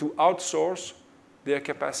and to outsource their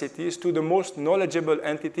capacities to the most knowledgeable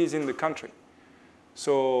entities in the country.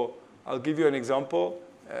 So I'll give you an example.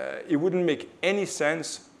 It wouldn't make any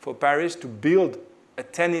sense for Paris to build a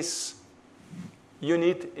tennis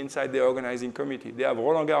unit inside the organizing committee. They have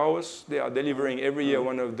Roland Garros. They are delivering every year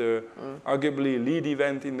one of the arguably lead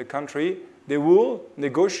event in the country. They will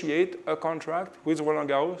negotiate a contract with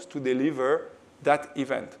Roland Garros to deliver that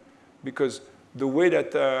event. Because the way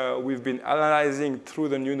that we've been analyzing through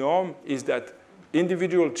the new norm is that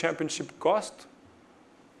individual championship cost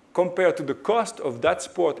compared to the cost of that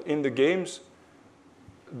sport in the games,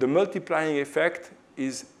 the multiplying effect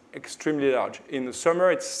is extremely large. In the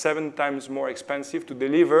summer, it's 7 times more expensive to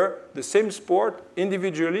deliver the same sport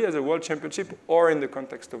individually as a world championship or in the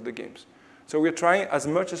context of the games. So we're trying as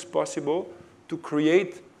much as possible to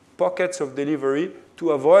create pockets of delivery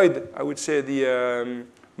to avoid, I would say, the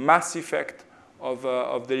mass effect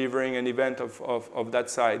of delivering an event of that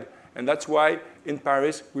side. And that's why in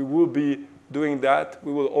Paris, we will be doing that.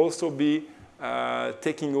 We will also be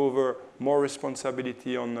taking over more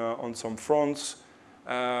responsibility on some fronts.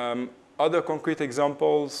 Other concrete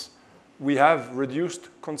examples, we have reduced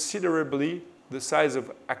considerably the size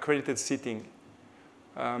of accredited seating.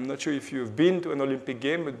 I'm not sure if you've been to an Olympic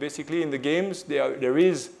game, but basically in the games, there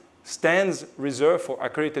is stands reserved for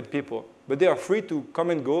accredited people. But they are free to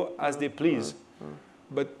come and go as they please.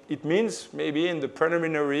 But it means maybe in the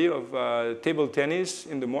preliminary of table tennis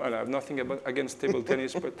in the morning, I have nothing against table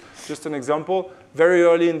tennis, but just an example, very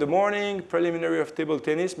early in the morning, preliminary of table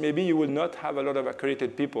tennis, maybe you will not have a lot of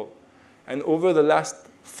accredited people. And over the last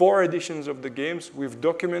 4 editions of the games, we've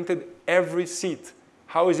documented every seat.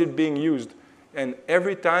 How is it being used? And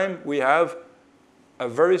every time we have a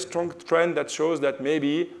very strong trend that shows that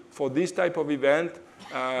maybe for this type of event,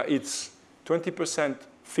 it's 20%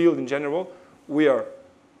 filled in general. We are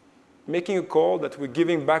making a call that we're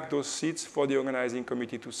giving back those seats for the organizing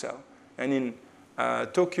committee to sell. And in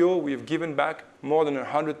Tokyo, we've given back more than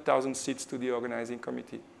 100,000 seats to the organizing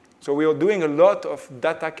committee. So we are doing a lot of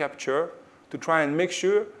data capture to try and make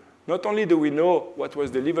sure not only do we know what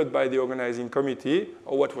was delivered by the organizing committee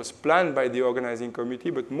or what was planned by the organizing committee,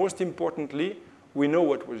 but most importantly, we know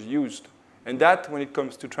what was used. And that, when it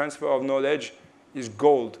comes to transfer of knowledge, is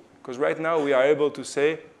gold. Because right now, we are able to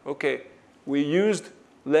say, OK, we used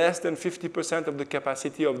less than 50% of the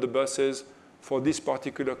capacity of the buses for this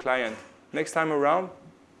particular client. Next time around,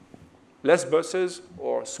 less buses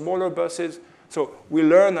or smaller buses. So we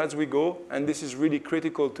learn as we go, and this is really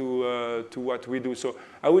critical to what we do. So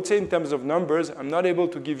I would say in terms of numbers, I'm not able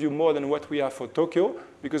to give you more than what we have for Tokyo,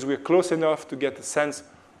 because we're close enough to get a sense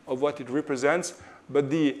of what it represents. But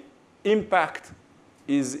the impact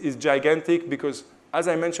is gigantic, because as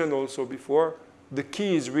I mentioned also before, the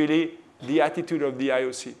key is really the attitude of the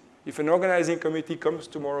IOC. If an organizing committee comes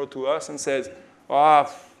tomorrow to us and says,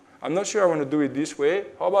 I'm not sure I want to do it this way,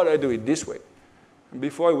 how about I do it this way? And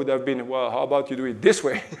before it would have been, well, how about you do it this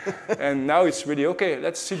way? And now it's really, OK,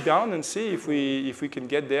 let's sit down and see if we can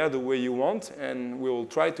get there the way you want, and we'll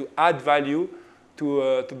try to add value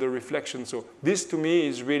to the reflection. So this, to me,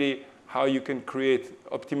 is really how you can create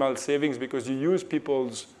optimal savings, because you use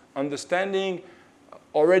people's understanding,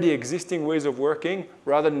 already existing ways of working,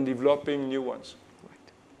 rather than developing new ones.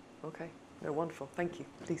 Right. OK. No, wonderful. Thank you.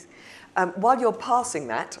 Please. While you're passing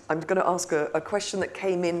that, I'm going to ask a question that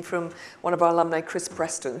came in from one of our alumni, Chris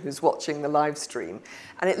Preston, who's watching the live stream.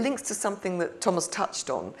 And it links to something that Thomas touched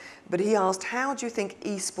on. But he asked, how do you think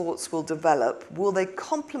esports will develop? Will they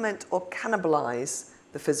complement or cannibalize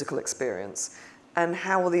the physical experience? And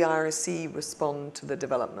how will the IOC respond to the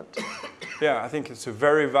development? Yeah, I think it's a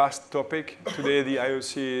very vast topic. Today, the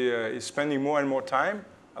IOC is spending more and more time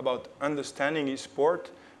about understanding esport.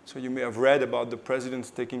 So you may have read about the presidents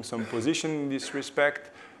taking some position in this respect.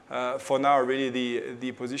 For now, really,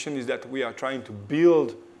 the position is that we are trying to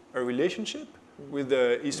build a relationship with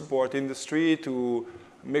the esport industry to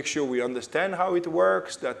make sure we understand how it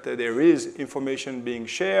works, that there is information being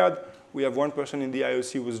shared. We have one person in the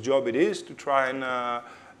IOC whose job it is to try and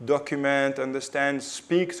document, understand,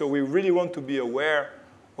 speak. So we really want to be aware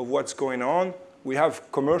of what's going on. We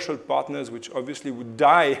have commercial partners which obviously would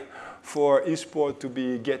die for eSport to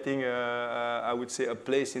be getting, I would say, a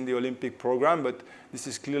place in the Olympic program, but this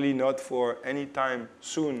is clearly not for any time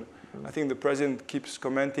soon. I think the president keeps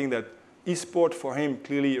commenting that eSport for him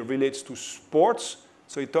clearly relates to sports.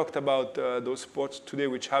 So he talked about those sports today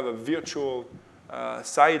which have a virtual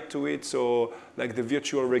side to it. So like the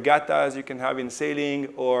virtual regattas you can have in sailing,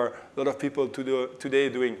 or a lot of people today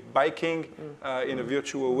doing biking in a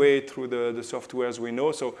virtual way through the softwares we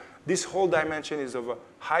know. So this whole dimension is of a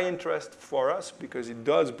high interest for us because it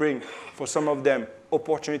does bring, for some of them,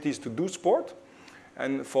 opportunities to do sport,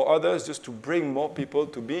 and for others, just to bring more people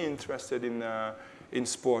to be interested in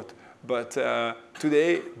sport. But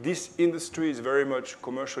today, this industry is very much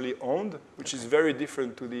commercially owned, which is very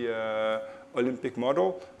different to the Olympic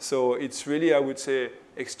model. So it's really, I would say,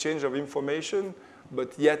 exchange of information,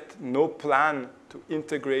 but yet no plan to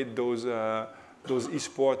integrate those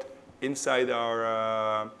eSport inside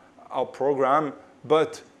our program.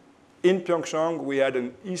 But in Pyeongchang, we had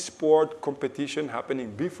an eSport competition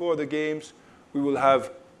happening before the games. We will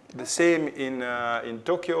have the same in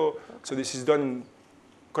Tokyo. So this is done in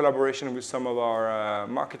collaboration with some of our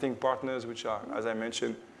marketing partners, which are, as I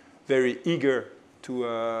mentioned, very eager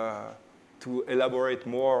to elaborate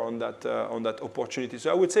more on that opportunity. So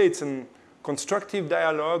I would say it's a constructive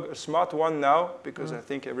dialogue, a smart one now, because I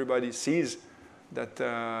think everybody sees that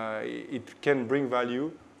it can bring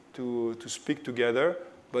value to speak together.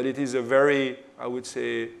 But it is a very, I would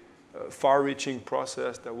say, far-reaching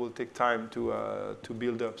process that will take time to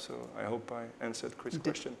build up. So I hope I answered Chris'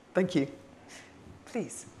 question. Thank you.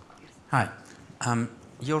 Please. Hi.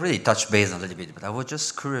 You already touched base a little bit, but I was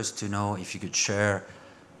just curious to know if you could share,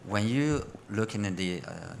 when you looking at the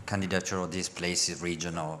candidature of these places,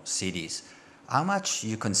 region or cities, how much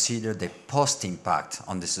you consider the post-impact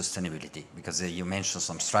on the sustainability? Because you mentioned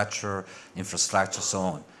some structure, infrastructure, so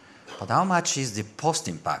on. But how much is the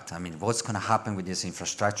post-impact? I mean, what's going to happen with this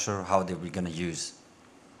infrastructure? How are we going to use?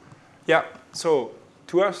 Yeah, so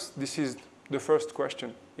to us, this is the first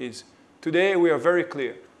question. Is today we are very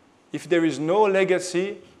clear. If there is no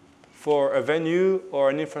legacy for a venue or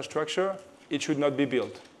an infrastructure, it should not be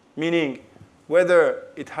built. Meaning, whether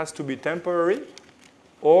it has to be temporary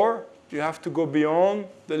or you have to go beyond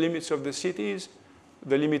the limits of the cities,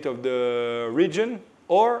 the limit of the region,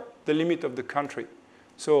 or the limit of the country.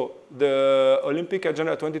 So the Olympic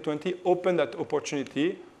Agenda 2020 opened that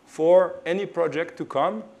opportunity for any project to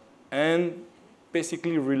come and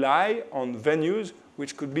basically rely on venues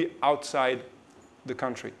which could be outside the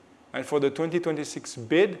country. And for the 2026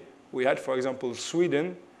 bid, we had, for example,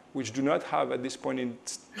 Sweden, which do not have at this point in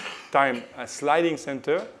time a sliding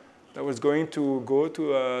center that was going to go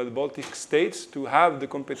to the Baltic states to have the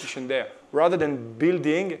competition there, rather than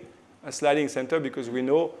building a sliding center, because we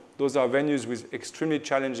know those are venues with extremely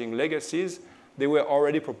challenging legacies. They were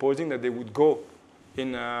already proposing that they would go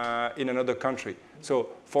in another country. So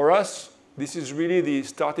for us, this is really the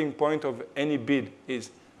starting point of any bid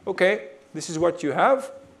is, okay, this is what you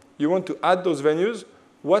have. You want to add those venues.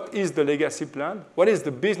 What is the legacy plan? What is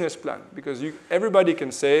the business plan? Because everybody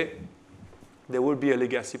can say there will be a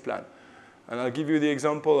legacy plan. And I'll give you the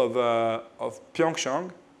example of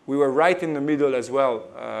Pyeongchang. We were right in the middle as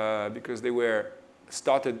well because they were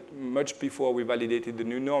started much before we validated the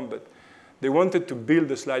new norm, but they wanted to build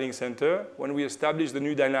the sliding center. When we established the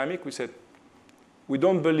new dynamic, we said, we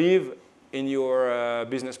don't believe in your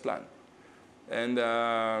business plan. And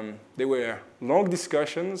there were long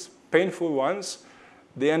discussions, painful ones.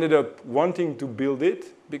 They ended up wanting to build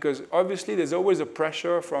it because obviously there's always a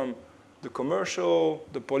pressure from the commercial,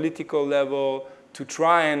 the political level to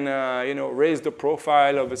try and raise the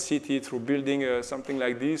profile of a city through building something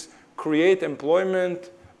like this, create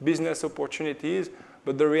employment, business opportunities.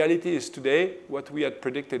 But the reality is today, what we had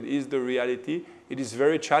predicted is the reality. It is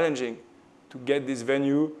very challenging to get this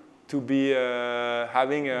venue to be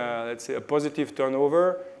having, let's say, a positive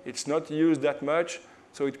turnover. It's not used that much.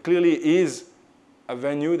 So it clearly is a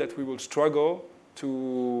venue that we will struggle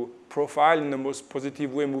to profile in the most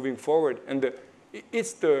positive way moving forward. And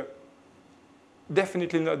it's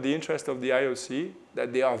definitely not the interest of the IOC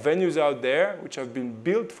that there are venues out there which have been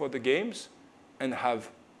built for the games and have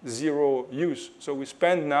zero use. So we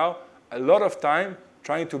spend now a lot of time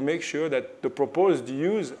trying to make sure that the proposed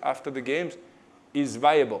use after the games is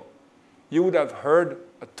viable. You would have heard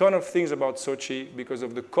a ton of things about Sochi because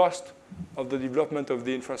of the cost of the development of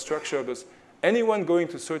the infrastructure. But anyone going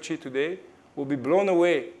to Sochi today will be blown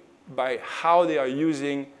away by how they are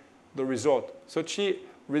using the resort. Sochi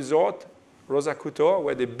Resort, Rosakutor,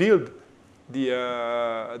 where they build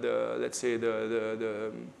let's say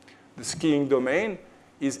the skiing domain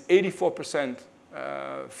is 84%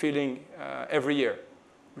 filling every year,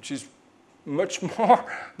 which is much more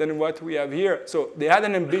than what we have here. So they had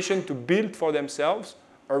an ambition to build for themselves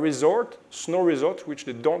a resort, snow resort, which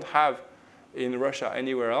they don't have in Russia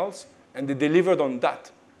anywhere else, and they delivered on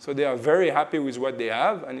that. So they are very happy with what they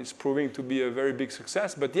have, and it's proving to be a very big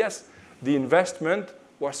success. But yes, the investment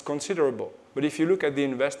was considerable. But if you look at the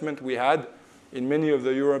investment we had in many of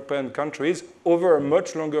the European countries over a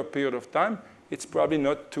much longer period of time, it's probably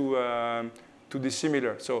not too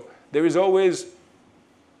dissimilar. So there is always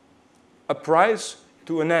a price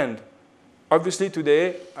to an end. Obviously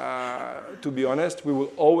today, to be honest, we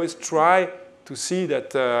will always try to see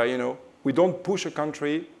that we don't push a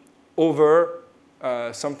country over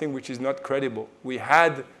something which is not credible. We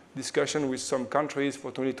had discussion with some countries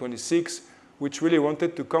for 2026, which really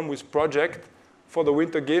wanted to come with projects for the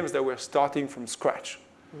Winter Games that were starting from scratch.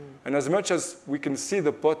 And as much as we can see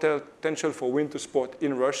the potential for winter sport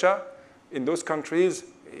in Russia, in those countries,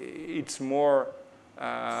 it's more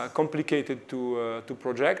complicated to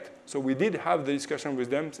project. So we did have the discussion with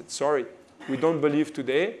them, said, sorry, we don't believe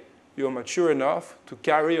today you're mature enough to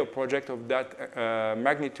carry a project of that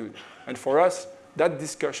magnitude. And for us, that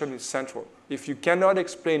discussion is central. If you cannot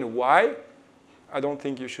explain why, I don't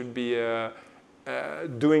think you should be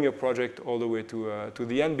doing a project all the way to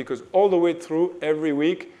the end, because all the way through, every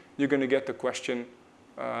week, you're going to get a question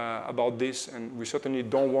about this, and we certainly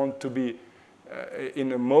don't want to be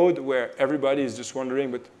in a mode where everybody is just wondering,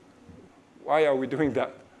 but why are we doing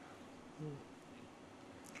that?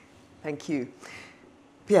 Thank you.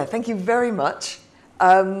 Pierre, thank you very much.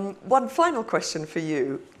 One final question for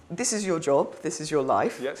you. This is your job, this is your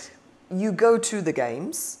life. Yes. You go to the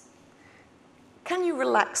games. Can you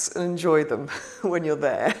relax and enjoy them when you're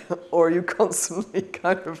there? Or are you constantly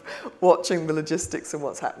kind of watching the logistics and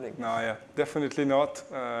what's happening? No, yeah, definitely not.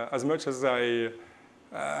 As much as I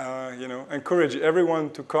encourage everyone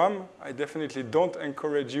to come, I definitely don't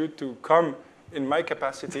encourage you to come in my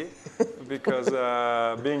capacity because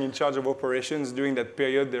being in charge of operations during that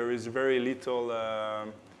period, there is very little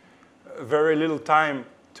time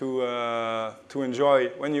to enjoy.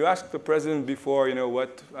 When you ask the president before,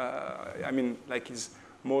 what, like his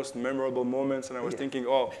most memorable moments, and I was thinking,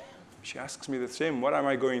 oh, she asks me the same, what am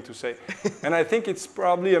I going to say? And I think it's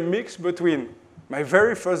probably a mix between my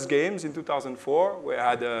very first games in 2004, where I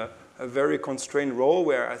had a very constrained role,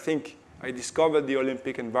 where I think I discovered the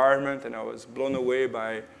Olympic environment, and I was blown away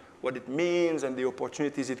by what it means and the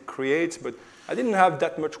opportunities it creates, but I didn't have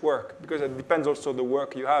that much work, because it depends also the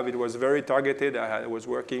work you have. It was very targeted. I was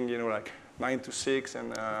working, like 9 to 6,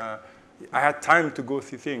 and I had time to go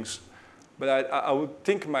through things. But I would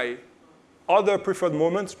think my other preferred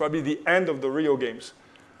moments, probably the end of the Rio Games.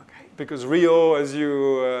 Okay. Because Rio, as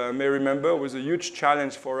you may remember, was a huge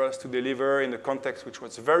challenge for us to deliver in a context which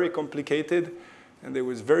was very complicated, and there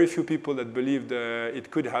was very few people that believed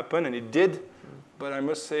it could happen, and it did. But I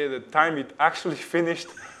must say, the time it actually finished,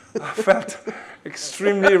 I felt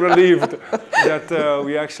extremely relieved that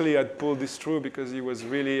we actually had pulled this through, because it was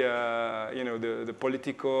really, the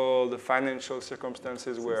political, the financial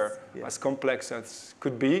circumstances were as complex as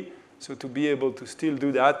could be. So to be able to still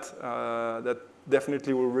do that, that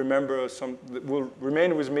definitely will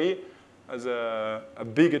remain with me as a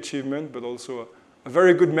big achievement, but also a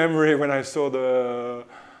very good memory when I saw the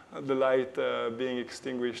light being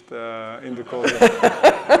extinguished in the cold.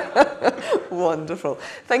 Wonderful.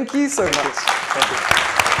 Thank you so much. Thank you.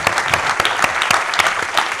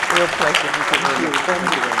 Real pleasure. Thank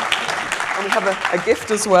you. And we have a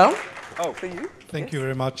gift as well for you. Thank you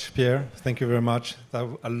very much, Pierre. Thank you very much.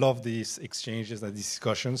 I love these exchanges and these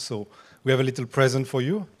discussions. So we have a little present for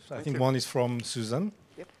you. So I think one is from Susan.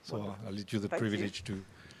 Yep. So wonderful. I'll let you the privilege to.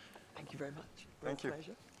 Thank you very much. Thank you.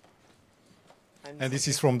 Pleasure. And this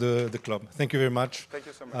is from the club. Thank you very much. Thank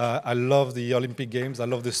you so much. I love the Olympic Games. I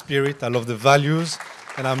love the spirit. I love the values.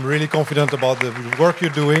 And I'm really confident about the work you're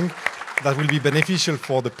doing that will be beneficial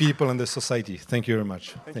for the people and the society. Thank you very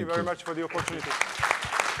much. Thank you very much for the opportunity.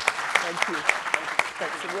 Thank you.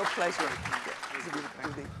 It's a real pleasure.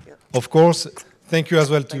 Of course, thank you as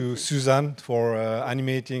well to Suzanne for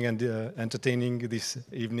animating and entertaining this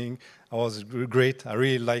evening. It was great. I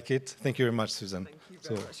really like it. Thank you very much, Suzanne. Thank you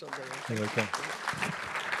very much, Andrea. You're welcome.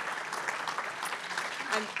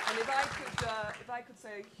 And if I could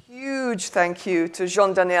say a huge thank you to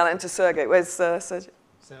Jean-Daniel and to Sergei. Where's Sergei?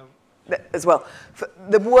 As well. For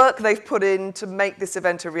the work they've put in to make this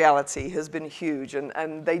event a reality has been huge,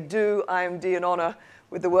 and they do IMD an honor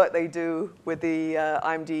with the work they do with the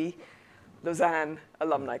IMD Lausanne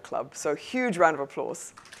Alumni Club. So huge round of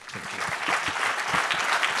applause. Thank you.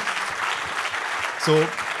 So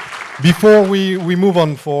before we move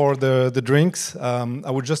on for the drinks,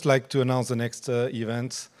 I would just like to announce the next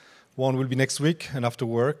events. One will be next week and after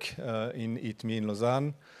work in ITMI in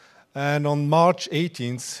Lausanne. And on March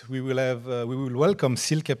 18th, we will welcome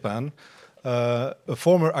Silke Pan, a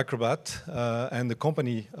former acrobat and the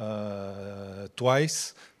company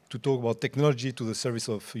twice to talk about technology to the service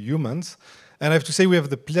of humans. And I have to say we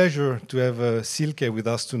have the pleasure to have Silke with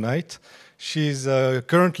us tonight. She's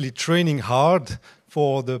currently training hard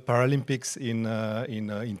for the Paralympics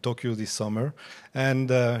in Tokyo this summer.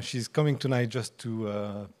 And she's coming tonight just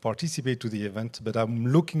to participate to the event. But I'm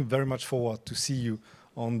looking very much forward to see you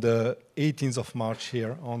on the 18th of March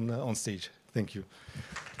here on stage. Thank you.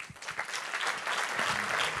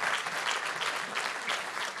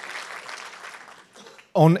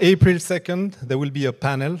 On April 2nd, there will be a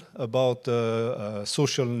panel about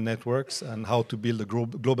social networks and how to build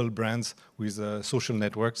global brands with social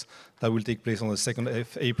networks. That will take place on the 2nd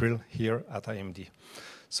of April here at IMD.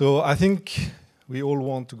 So I think we all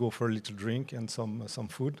want to go for a little drink and some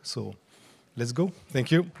food. So let's go.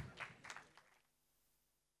 Thank you.